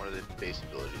unaware as one of the base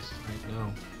abilities. I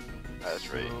know.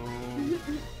 That's right. So,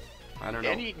 I don't know.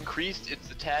 And he increased its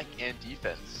attack and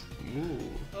defense Ooh.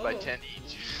 by 10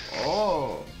 each.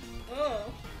 Oh.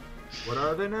 Oh. What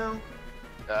are they now?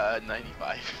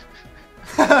 95.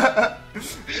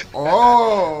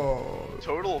 Oh.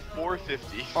 Total of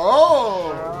 450. Oh.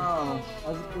 Wow.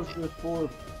 As opposed to 4,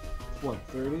 what,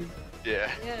 30? Yeah.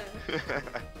 Yeah.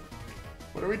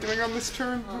 What are we doing on this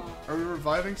turn? Aw. Are we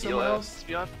reviving someone else?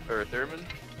 Spion or Thurman?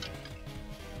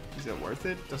 Is it worth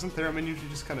it? Doesn't Theremin usually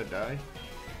just kind of die?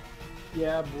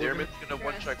 Yeah, but Thurman's gonna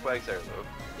one-shot Quagsire though.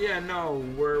 Yeah, no,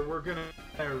 we're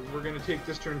gonna take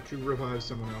this turn to revive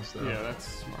someone else though. Yeah, that's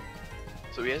smart.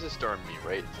 So he has a Starmie,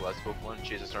 right? The last Pokemon,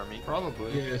 she has a Starmie,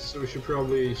 Probably. Yeah, so we should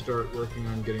probably start working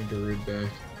on getting Darude back.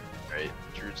 right?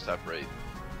 Druid's top right.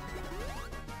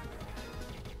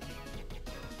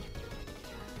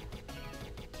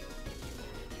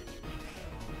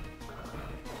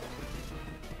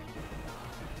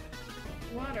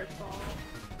 Waterfall.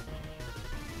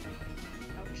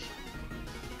 Ouch.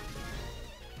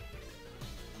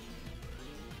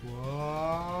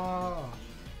 Whoa.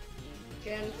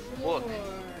 Gen 4. Look,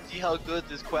 see how good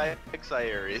this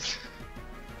Quagsire is.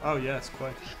 Oh yes,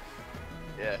 quite.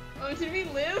 Yeah. Oh, did we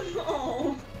live?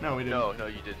 Oh. No, we didn't. No,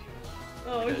 you didn't.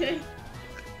 Oh, okay.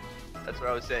 That's what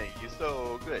I was saying. He's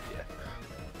so good,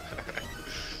 yeah.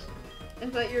 I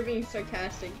thought you were being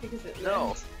sarcastic because it No.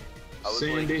 lived. I was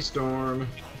Sandy like, Storm.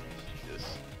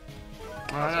 Jesus.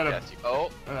 I had a. Sarcastic.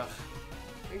 Oh, Ugh.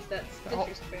 There's that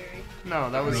Citrus Berry. No,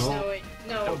 that was. No. No, wait.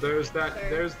 No. Oh, there's that. Sorry.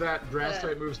 There's that. Grass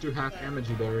type moves do half Yeah.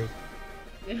 damage, berry.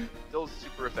 Yeah. still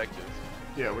super effective.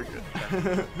 Yeah, we're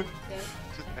good. Yeah.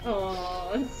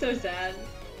 Oh, it's so sad.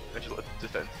 Special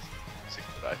defense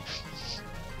 65.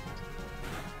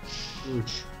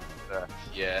 Ooch.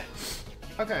 Yeah.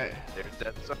 Okay. There's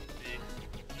that zombie.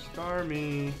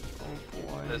 Starmie. Oh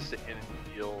boy. The second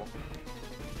heal.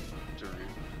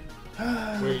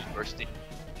 Darude. Wait, Or Steam.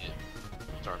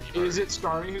 Stormy. is it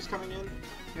Starmie who's coming in?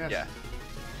 Yes. Yeah.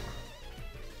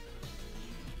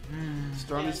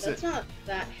 Starmie's that's not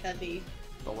that heavy.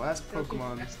 the last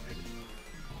Pokemon.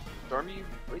 Stormy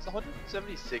weighs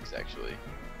 176 actually.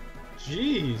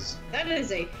 Jeez. That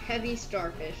is a heavy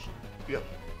starfish. Yep.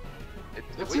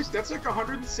 That's like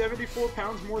 174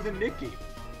 pounds more than Nikki.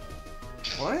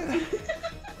 What?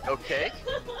 Okay.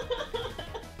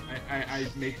 I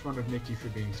make fun of Nikki for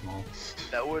being small.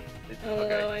 That would. Although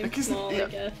Okay. I'm small, I yeah,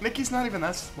 guess. Nikki's not even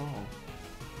that small.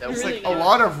 That It's would. really like a not.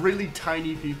 lot of really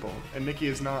tiny people, and Nikki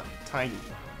is not tiny.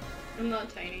 I'm not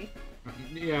tiny.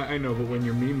 Yeah, I know, but when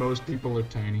you're me, most people are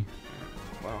tiny.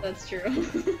 Wow. That's true.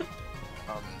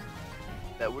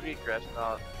 That would get Grass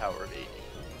Knot power of 80.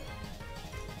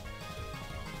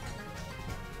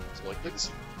 So like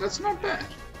That's not bad.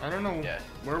 I don't know Yeah.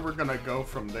 where we're gonna go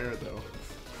from there though.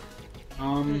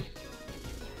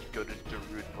 go to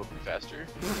Darude and hope you're faster.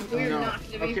 We're No. not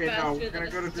gonna be Okay, no, faster we're than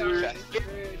gonna a go to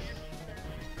starfish.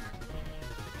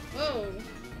 Whoa!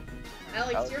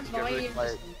 Alex, Alex, your get really volume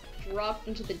quiet. just dropped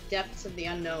into the depths of the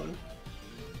unknown.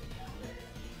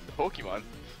 The Pokemon.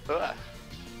 Ah.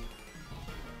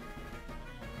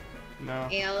 No.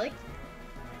 Alex?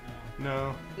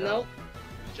 No. Nope.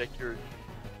 Check your.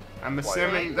 I'm Why?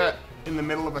 assuming that in the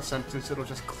middle of a sentence it'll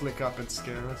just click up and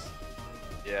scare us.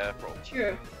 Yeah, probably.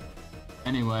 True.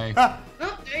 Anyway. Ah!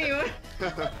 Oh, there you are.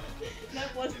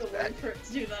 That was the word for it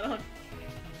to do that on.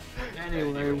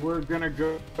 Anyway, we're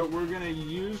gonna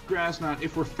use Grass Knot.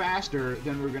 If we're faster,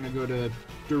 then we're gonna go to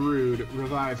Darude,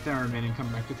 revive Theremin, and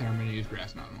come back to Theremin and use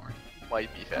Grass Knot more.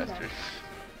 Might be faster.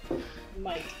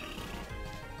 Might.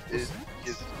 Is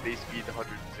base speed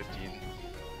 115?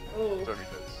 Oh, Stormy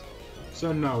does.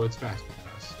 So no, it's faster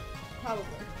than us. probably.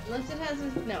 Unless it has a...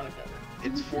 No, it doesn't.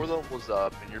 It's 4 levels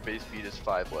up, and your base speed is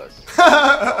 5 less.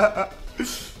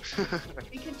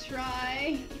 We could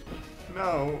try.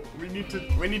 No, we need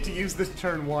to use this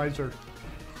turn wiser.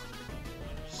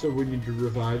 So we need to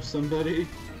revive somebody?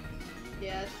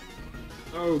 Yes.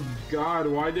 Oh god,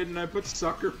 why didn't I put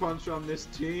Sucker Punch on this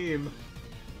team?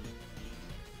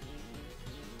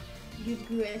 Good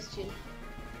question.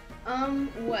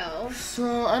 Well...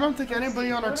 So I don't think Let's anybody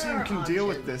see, on our what are team our can deal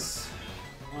with options? this.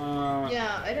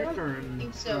 Yeah, I don't U-turn.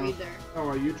 think so either.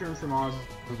 Oh, a U-turn from Oz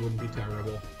wouldn't be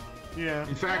terrible. Yeah.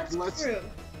 In fact, That's true.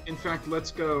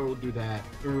 let's go do that.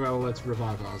 Or well, let's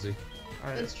revive Ozzy.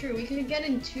 Alright. That's true. We could get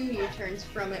in 2 U-turns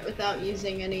from it without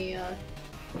using any, Where's- things.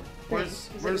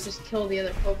 Because it where's- would just kill the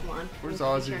other Pokemon. where's We could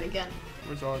Ozzy? U-turn again.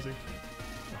 Where's Ozzy?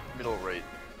 Middle right.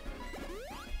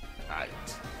 Alright.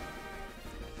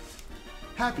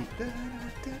 Happy.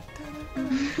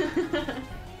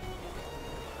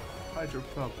 Hydro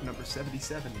Pump number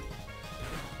 77.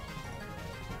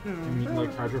 You mean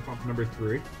like Hydro Pump number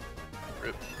 3?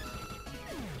 Rip.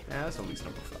 Yeah, that's at least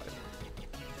number 5.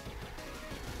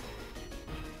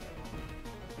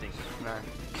 Think Nah.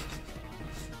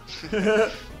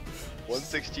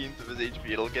 1/16th of his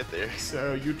HP, it'll get there.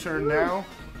 So you turn now.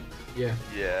 Yeah.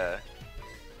 Yeah.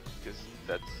 Because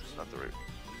that's not the right.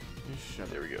 You shut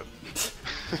There we go.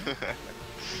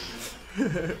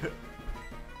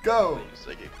 Go. Use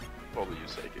Psychic. Probably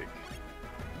use Psychic.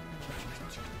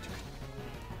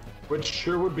 Which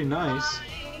sure would be nice.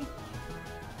 Bye.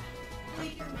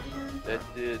 Later, man. That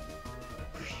did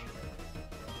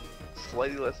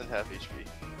slightly less than half HP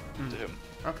to him.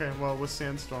 Okay, well with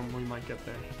Sandstorm we might get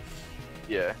there.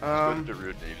 Yeah. Just go to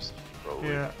Darude names, probably.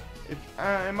 Yeah.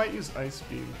 I might use Ice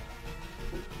Beam.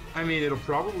 I mean, it'll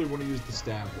probably want to use the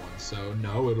stab one, so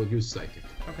no, it'll use Psychic.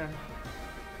 Okay.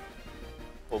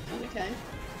 Hopefully. Okay.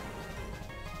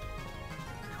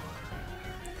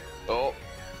 Oh.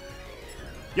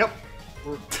 Yep.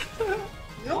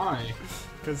 Why?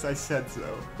 Because I said so.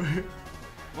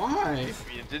 Why? I mean,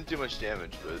 it didn't do much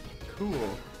damage, but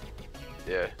Cool.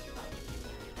 yeah.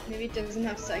 Maybe it doesn't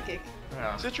have Psychic.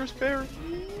 Yeah. Citrus berry.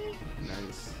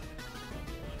 Nice.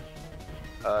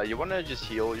 You want to just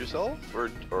heal yourself, or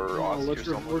No, Ozzy let's or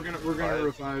someone? we're gonna Revive?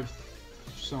 revive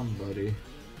somebody.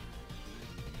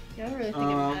 Yeah, I don't really think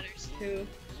it matters who.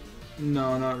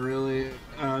 No, not really.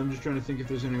 I'm just trying to think if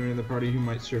there's anyone in the party who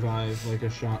might survive, like a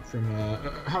shot from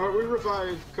how about we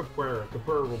revive Capoeira?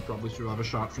 Capoeira will probably survive a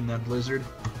shot from that blizzard.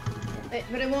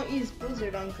 But it won't use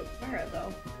Blizzard on Capoeira,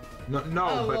 though. No,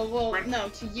 Oh, but well, when- no,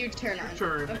 to U-turn on.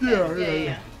 U-turn. Okay,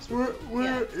 yeah. Where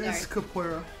Yeah, is sorry.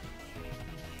 Capoeira?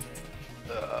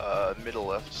 Middle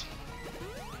left.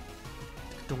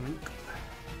 Donk.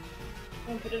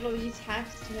 Oh, but it'll use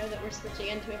hacks to know that we're switching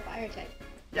into a fire type.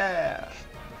 Yeah.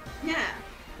 Yeah.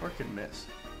 Or can miss.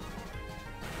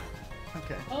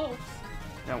 Okay. Oh.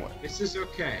 Now what? This is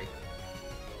okay.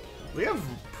 We have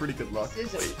pretty good luck.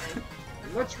 This is okay.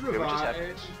 Let's what just revive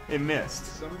happened? It missed.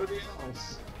 somebody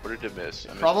else. What did it miss? I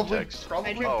missed the Probably. text.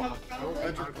 Probably. Hydro Oh. pump, probably?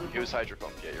 It was Hydro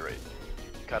Pump, yeah, you're right.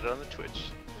 Got it on the Twitch.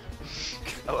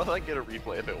 I'll like get a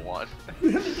replay if it won.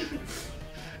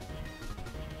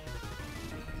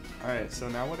 Alright, so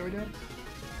now what are we doing?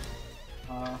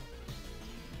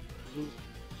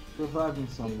 Reviving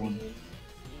someone.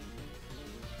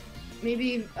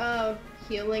 Maybe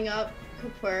healing up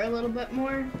Capoeira a little bit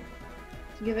more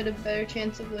to give it a better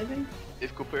chance of living.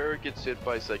 If Copera gets hit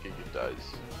by Psychic, it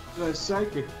dies.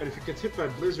 Psychic, but if it gets hit by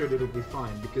Blizzard, it'll be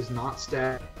fine, because not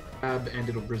stab and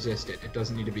it'll resist it. It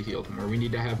doesn't need to be healed more. We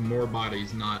need to have more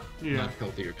bodies, not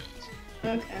healthier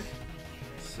guys. Okay.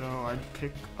 So I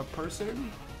pick a person,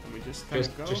 and we just kind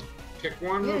of go. Just pick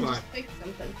one, Yeah, revive. just pick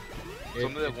something.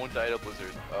 Something that won't die to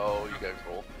Blizzard. Oh, you guys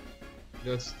roll.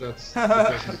 That's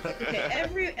Okay,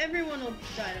 everyone will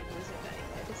die to Blizzard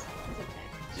anyway. It's okay.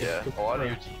 Yeah, a lot of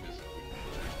your team is.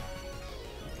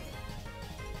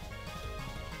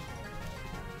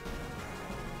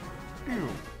 Ew.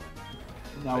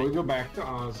 Now we go back to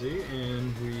Ozzy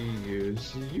and we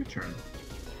use the U-turn.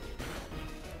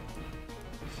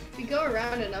 If you go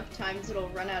around enough times, it'll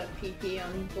run out of PP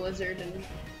on Blizzard and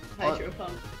Hydro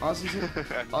Pump.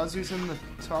 Ozzy's in the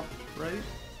top right.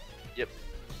 Yep.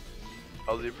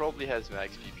 Although he probably has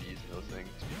max PPs and those things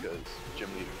because gym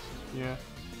leaders. Yeah.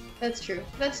 That's true.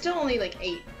 That's still only like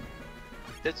 8.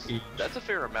 That's a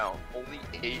fair amount. Only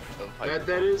 8 of Hydro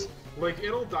That is, like,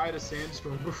 it'll die to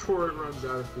Sandstorm before it runs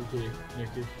out of PP,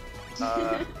 Nikki.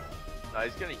 Nah,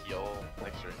 he's gonna heal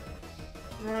next turn.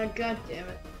 Oh, god damn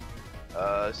it.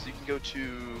 So you can go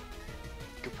to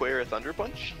Capoeira Thunder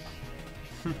Punch.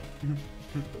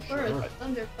 Or a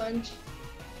Thunder Punch.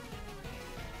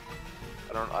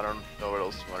 I don't know what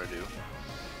else you want to do.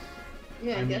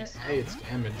 Yeah, I mean, guess. hey, it's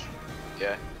damage.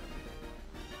 Yeah.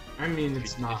 I mean, If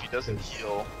it's he, not. if he doesn't 'cause-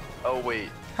 heal. Oh wait,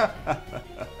 I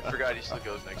forgot he still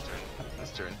goes next turn.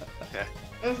 This turn. Yeah.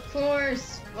 Of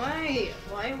course. Why?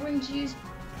 Why wouldn't you use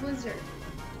Blizzard?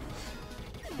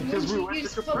 Because we Wouldn't went you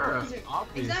to use Capoeira, Blizzard?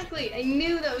 obviously. Exactly. I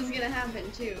knew that was gonna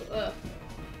happen too. Ugh.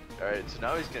 All right, so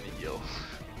now he's gonna heal.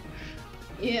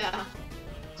 Yeah.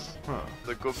 Huh.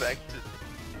 So go back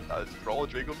to Brawl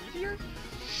Draco Meteor.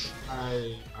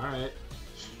 Alright.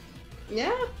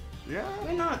 Yeah. Yeah.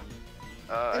 Why not?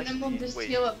 And then we'll actually, just wait.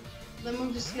 heal up. Then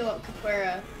we'll just heal up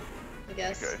Capoeira, I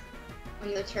guess, Okay.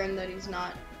 on the turn that he's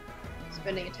not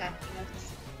spending attacking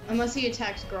us. Unless he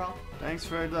attacks Grawl. Thanks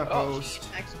for the Oh. host.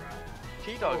 Attacks Grawl.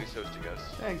 K-Dog is hosting us.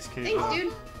 Thanks, Kate. Thanks,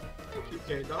 dude.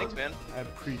 Okay, dog. Thanks, man. I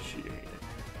appreciate it.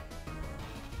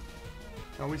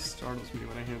 It always startles me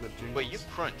when I hear the jingle. Wait, you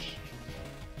crunch.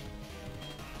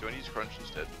 Do I need to crunch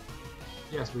instead?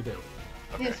 Yes, we do.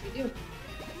 Okay. Yes, we do.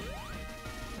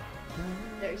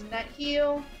 There's that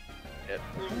heal. Yep.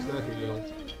 There's that heal.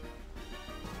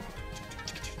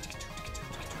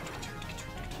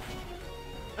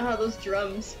 Oh, those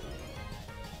drums.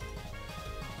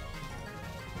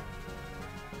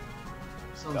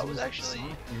 Sounds That was like actually-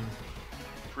 something.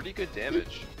 Pretty good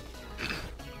damage.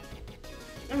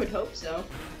 I would hope so.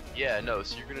 Yeah, no.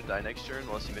 So you're gonna die next turn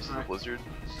unless he misses the Alright. blizzard.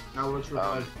 Now let's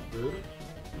revive Good.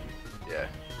 Yeah.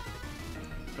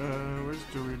 Where's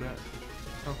Darude at?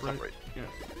 Top right. Top right.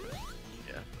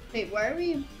 Yeah. Wait, why are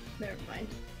we... Never mind.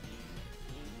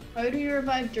 Why would we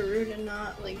revive Darude and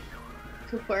not, like,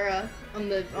 Capoeira on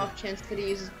the off chance that he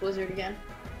uses Blizzard again?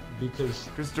 Because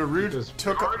Because Darude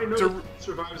took we already know Darude, it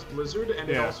survives Blizzard, and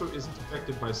it Yeah. also isn't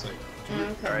affected by Psychic.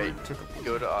 Okay. Alright. took a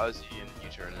Go to Ozzy and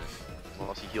U-turn it.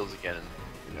 Unless he heals again.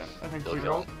 Yeah, I think They'll we're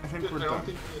go. I think we're I don't done.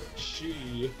 think that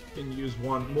she can use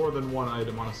more than one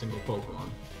item on a single Pokemon.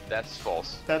 That's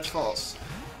false. That's false.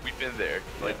 We've been there.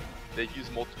 Like, they use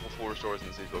multiple 4 stores in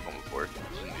the same Pokemon before.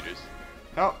 Gym leaders.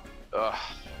 Oh, Ugh.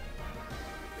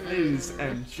 ladies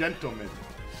and gentlemen,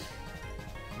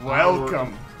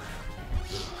 welcome.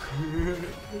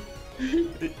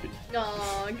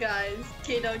 Aw, guys.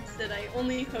 K-Dog said I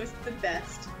only host the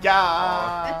best.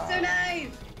 Yeah. That's so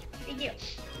nice! Thank you.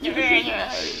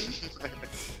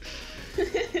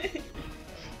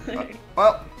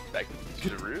 Well, Back to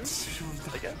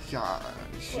Darude, I guess. yeah.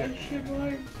 Shit.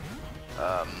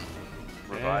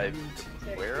 Revive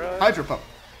And Capoeira? Hydro Pump.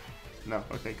 No.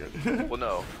 Okay. Good. Well,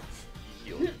 no.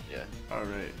 He healed. Yeah. All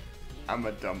right. I'm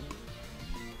a dump.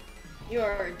 You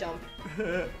are a dump.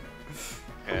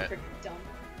 Eh. Freaking dump.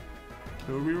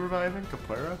 Who are we reviving?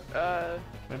 Capoeira?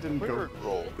 That didn't Capoeira go.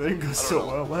 roll. That didn't go so know.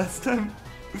 well last time.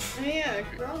 Oh yeah,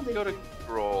 Growl did. Go to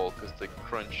Growl, because the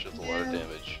crunch does a lot of Yeah.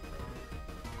 damage.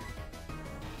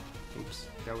 Oops,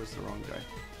 that was the wrong guy.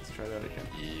 Let's try that again.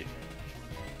 E.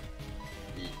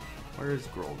 E. Where is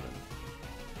Groll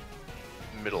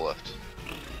then? Middle left.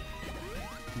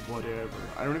 Whatever.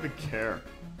 I don't even care.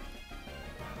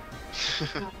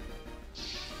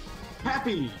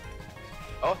 Happy!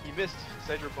 Oh, you missed.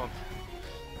 Sidro bump.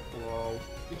 Whoa.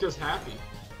 Because happy.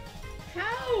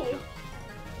 How?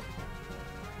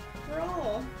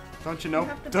 Growl. Don't you You know?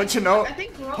 have to Don't pick- you know? I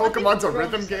think Growl, Pokemon's I a think Growl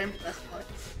rhythm just game. has the best luck.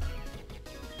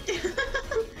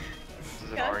 This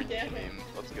is an God RNG damn it. game.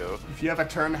 Let's go. If you have a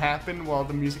turn happen while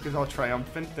the music is all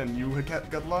triumphant, then you get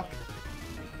good luck.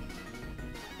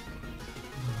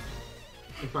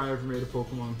 If I ever made a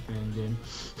Pokemon fan game.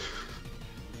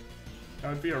 That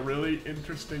would be a really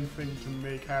interesting thing to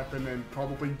make happen and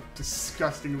probably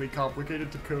disgustingly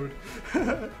complicated to code.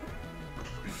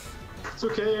 It's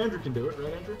okay, Andrew can do it,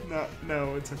 right, Andrew?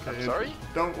 No, it's okay. I'm sorry?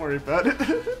 Don't worry about it.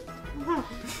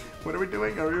 What are we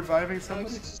doing? Are we reviving I somebody?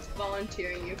 was just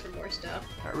volunteering you for more stuff.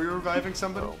 Are we reviving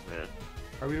somebody? Oh man.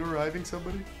 Are we reviving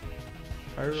somebody?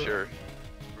 Are we- Sure.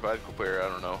 Revive player, I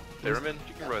don't know. Theremin?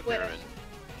 You can revive Wait. Theremin.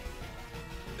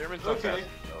 Theremin's not Okay. fast.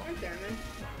 though. Or Thurman.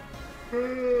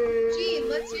 Gee,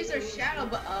 let's use our shadow,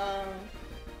 but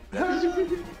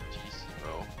Jeez.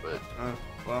 No, but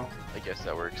Well, I guess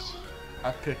that works.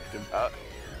 I picked him.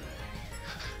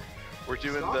 We're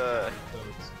doing Stop the... those.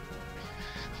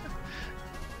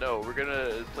 No, we're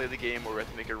gonna play the game where we have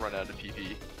to make a run out of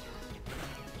PP.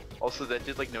 Also, that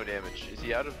did like no damage. Is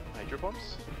he out of Hydro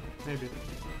Pumps? Maybe.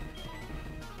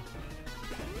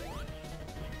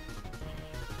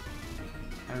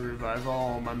 I revive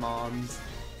all my moms.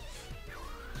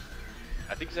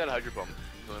 I think he's out of Hydro Pump.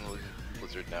 He's going to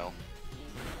Blizzard now.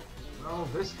 Well,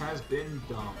 this has been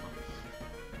dumb.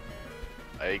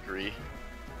 I agree. You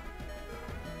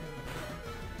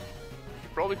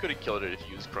probably could have killed it if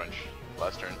you used Crunch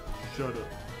last turn. Shut up.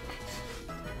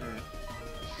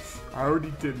 I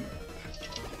already didn't.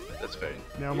 That's fair.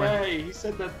 Now my Yay, he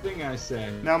said that thing I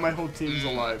said. now my whole team's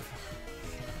alive.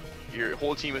 Your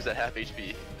whole team is at half HP.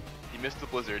 You missed the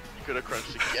Blizzard. You could have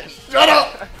crunched again. Shut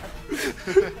up!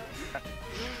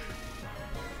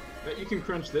 Bet you can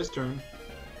crunch this turn.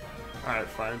 Alright,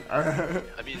 fine. I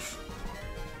mean,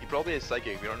 he probably has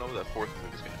Psychic. We don't know what that fourth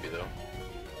move is going to be, though.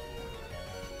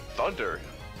 Thunder.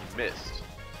 You missed.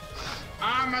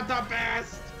 I'm at the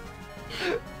best!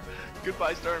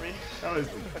 Goodbye, Starmie.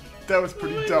 that was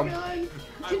pretty dumb. God.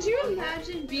 Could you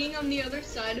imagine being on the other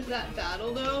side of that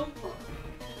battle, though?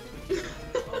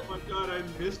 Oh my god, I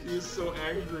missed you so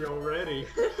angry already.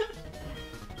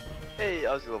 Hey,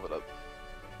 I was gonna level it up.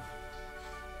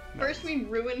 First we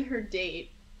ruined her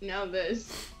date, now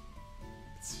this.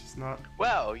 It's just not.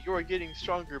 Wow, you are getting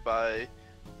stronger by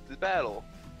the battle.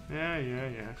 Yeah.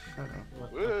 Shut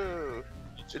up. Whoa!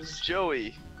 It's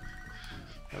Joey.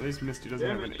 At least Misty doesn't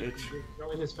Damn have an it, itch.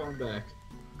 Joey has found back.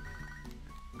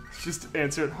 Just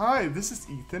answered, "Hi, this is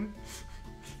Ethan."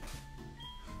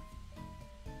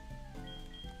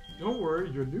 Don't worry,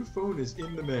 your new phone is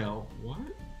in the mail. What?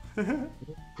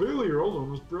 Clearly your old one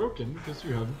was broken because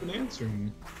you haven't been answering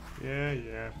me.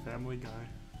 Yeah, Family Guy.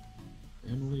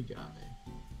 Family Guy.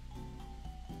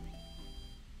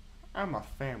 I'm a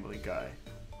Family Guy.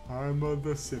 I'm a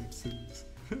The Simpsons.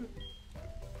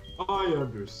 I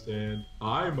understand.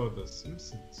 I'm of the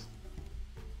Simpsons.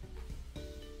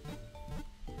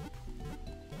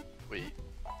 Wait.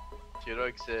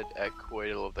 Theodog said at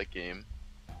Koi, I love that game.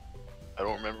 I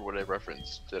don't remember what I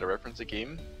referenced. Did I reference a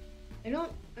game? I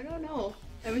don't know.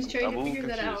 I was trying I'm a to little figure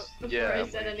that out confused. before Yeah, I I'm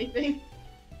said like- anything.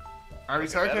 Are we I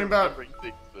talking don't about? remember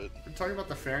things, but... We're talking about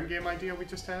the fan game idea we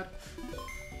just had?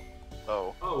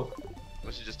 Oh. Oh,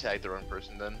 Must have just tagged the wrong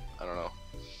person then? I don't know.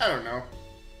 I don't know.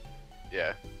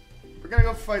 Yeah. We're gonna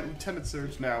go fight Lieutenant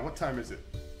Surge now. What time is it?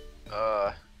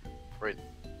 Right.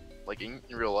 Like in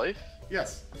real life?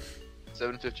 Yes.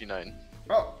 7:59.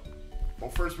 Oh. Well,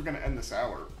 first we're gonna end this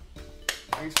hour.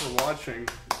 Thanks for watching.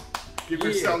 Give Yeah.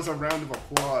 yourselves a round of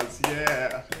applause.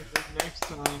 Yeah. next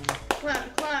time.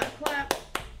 Clap, clap, clap.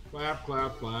 Clap,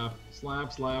 clap, clap.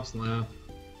 Slap, slap, slap.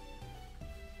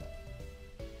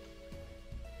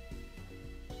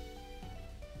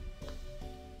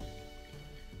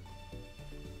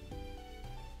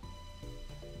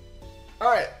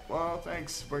 Alright. Well,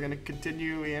 thanks. We're gonna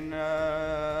continue in,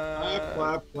 Clap,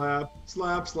 clap, clap.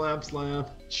 Slap, slap, slap.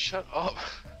 Shut up.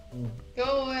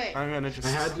 Go away. I'm gonna just.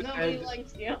 I had to. Nobody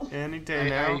likes you. Any day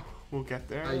now, we'll get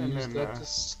there. I and used then, that to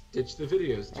stitch the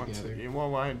videos once together. again,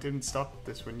 well, I didn't stop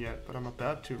this one yet, but I'm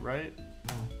about to, right?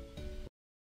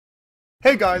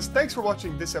 Hey guys, thanks for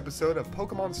watching this episode of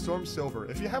Pokemon Storm Silver.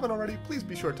 If you haven't already, please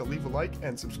be sure to leave a like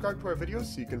and subscribe to our videos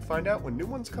so you can find out when new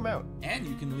ones come out. And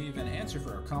you can leave an answer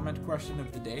for our comment question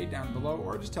of the day down below,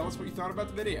 or just tell us what you thought about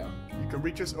the video. You can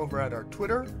reach us over at our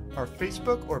Twitter, our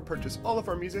Facebook, or purchase all of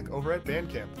our music over at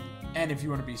Bandcamp. And if you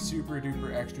want to be super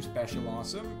duper extra special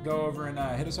awesome, go over and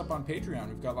hit us up on Patreon.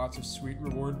 We've got lots of sweet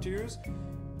reward tiers.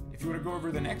 If you want to go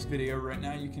over the next video right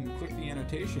now, you can click the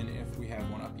annotation if we have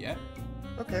one up yet.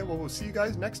 Okay, well, we'll see you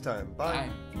guys next time. Bye.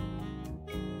 Bye.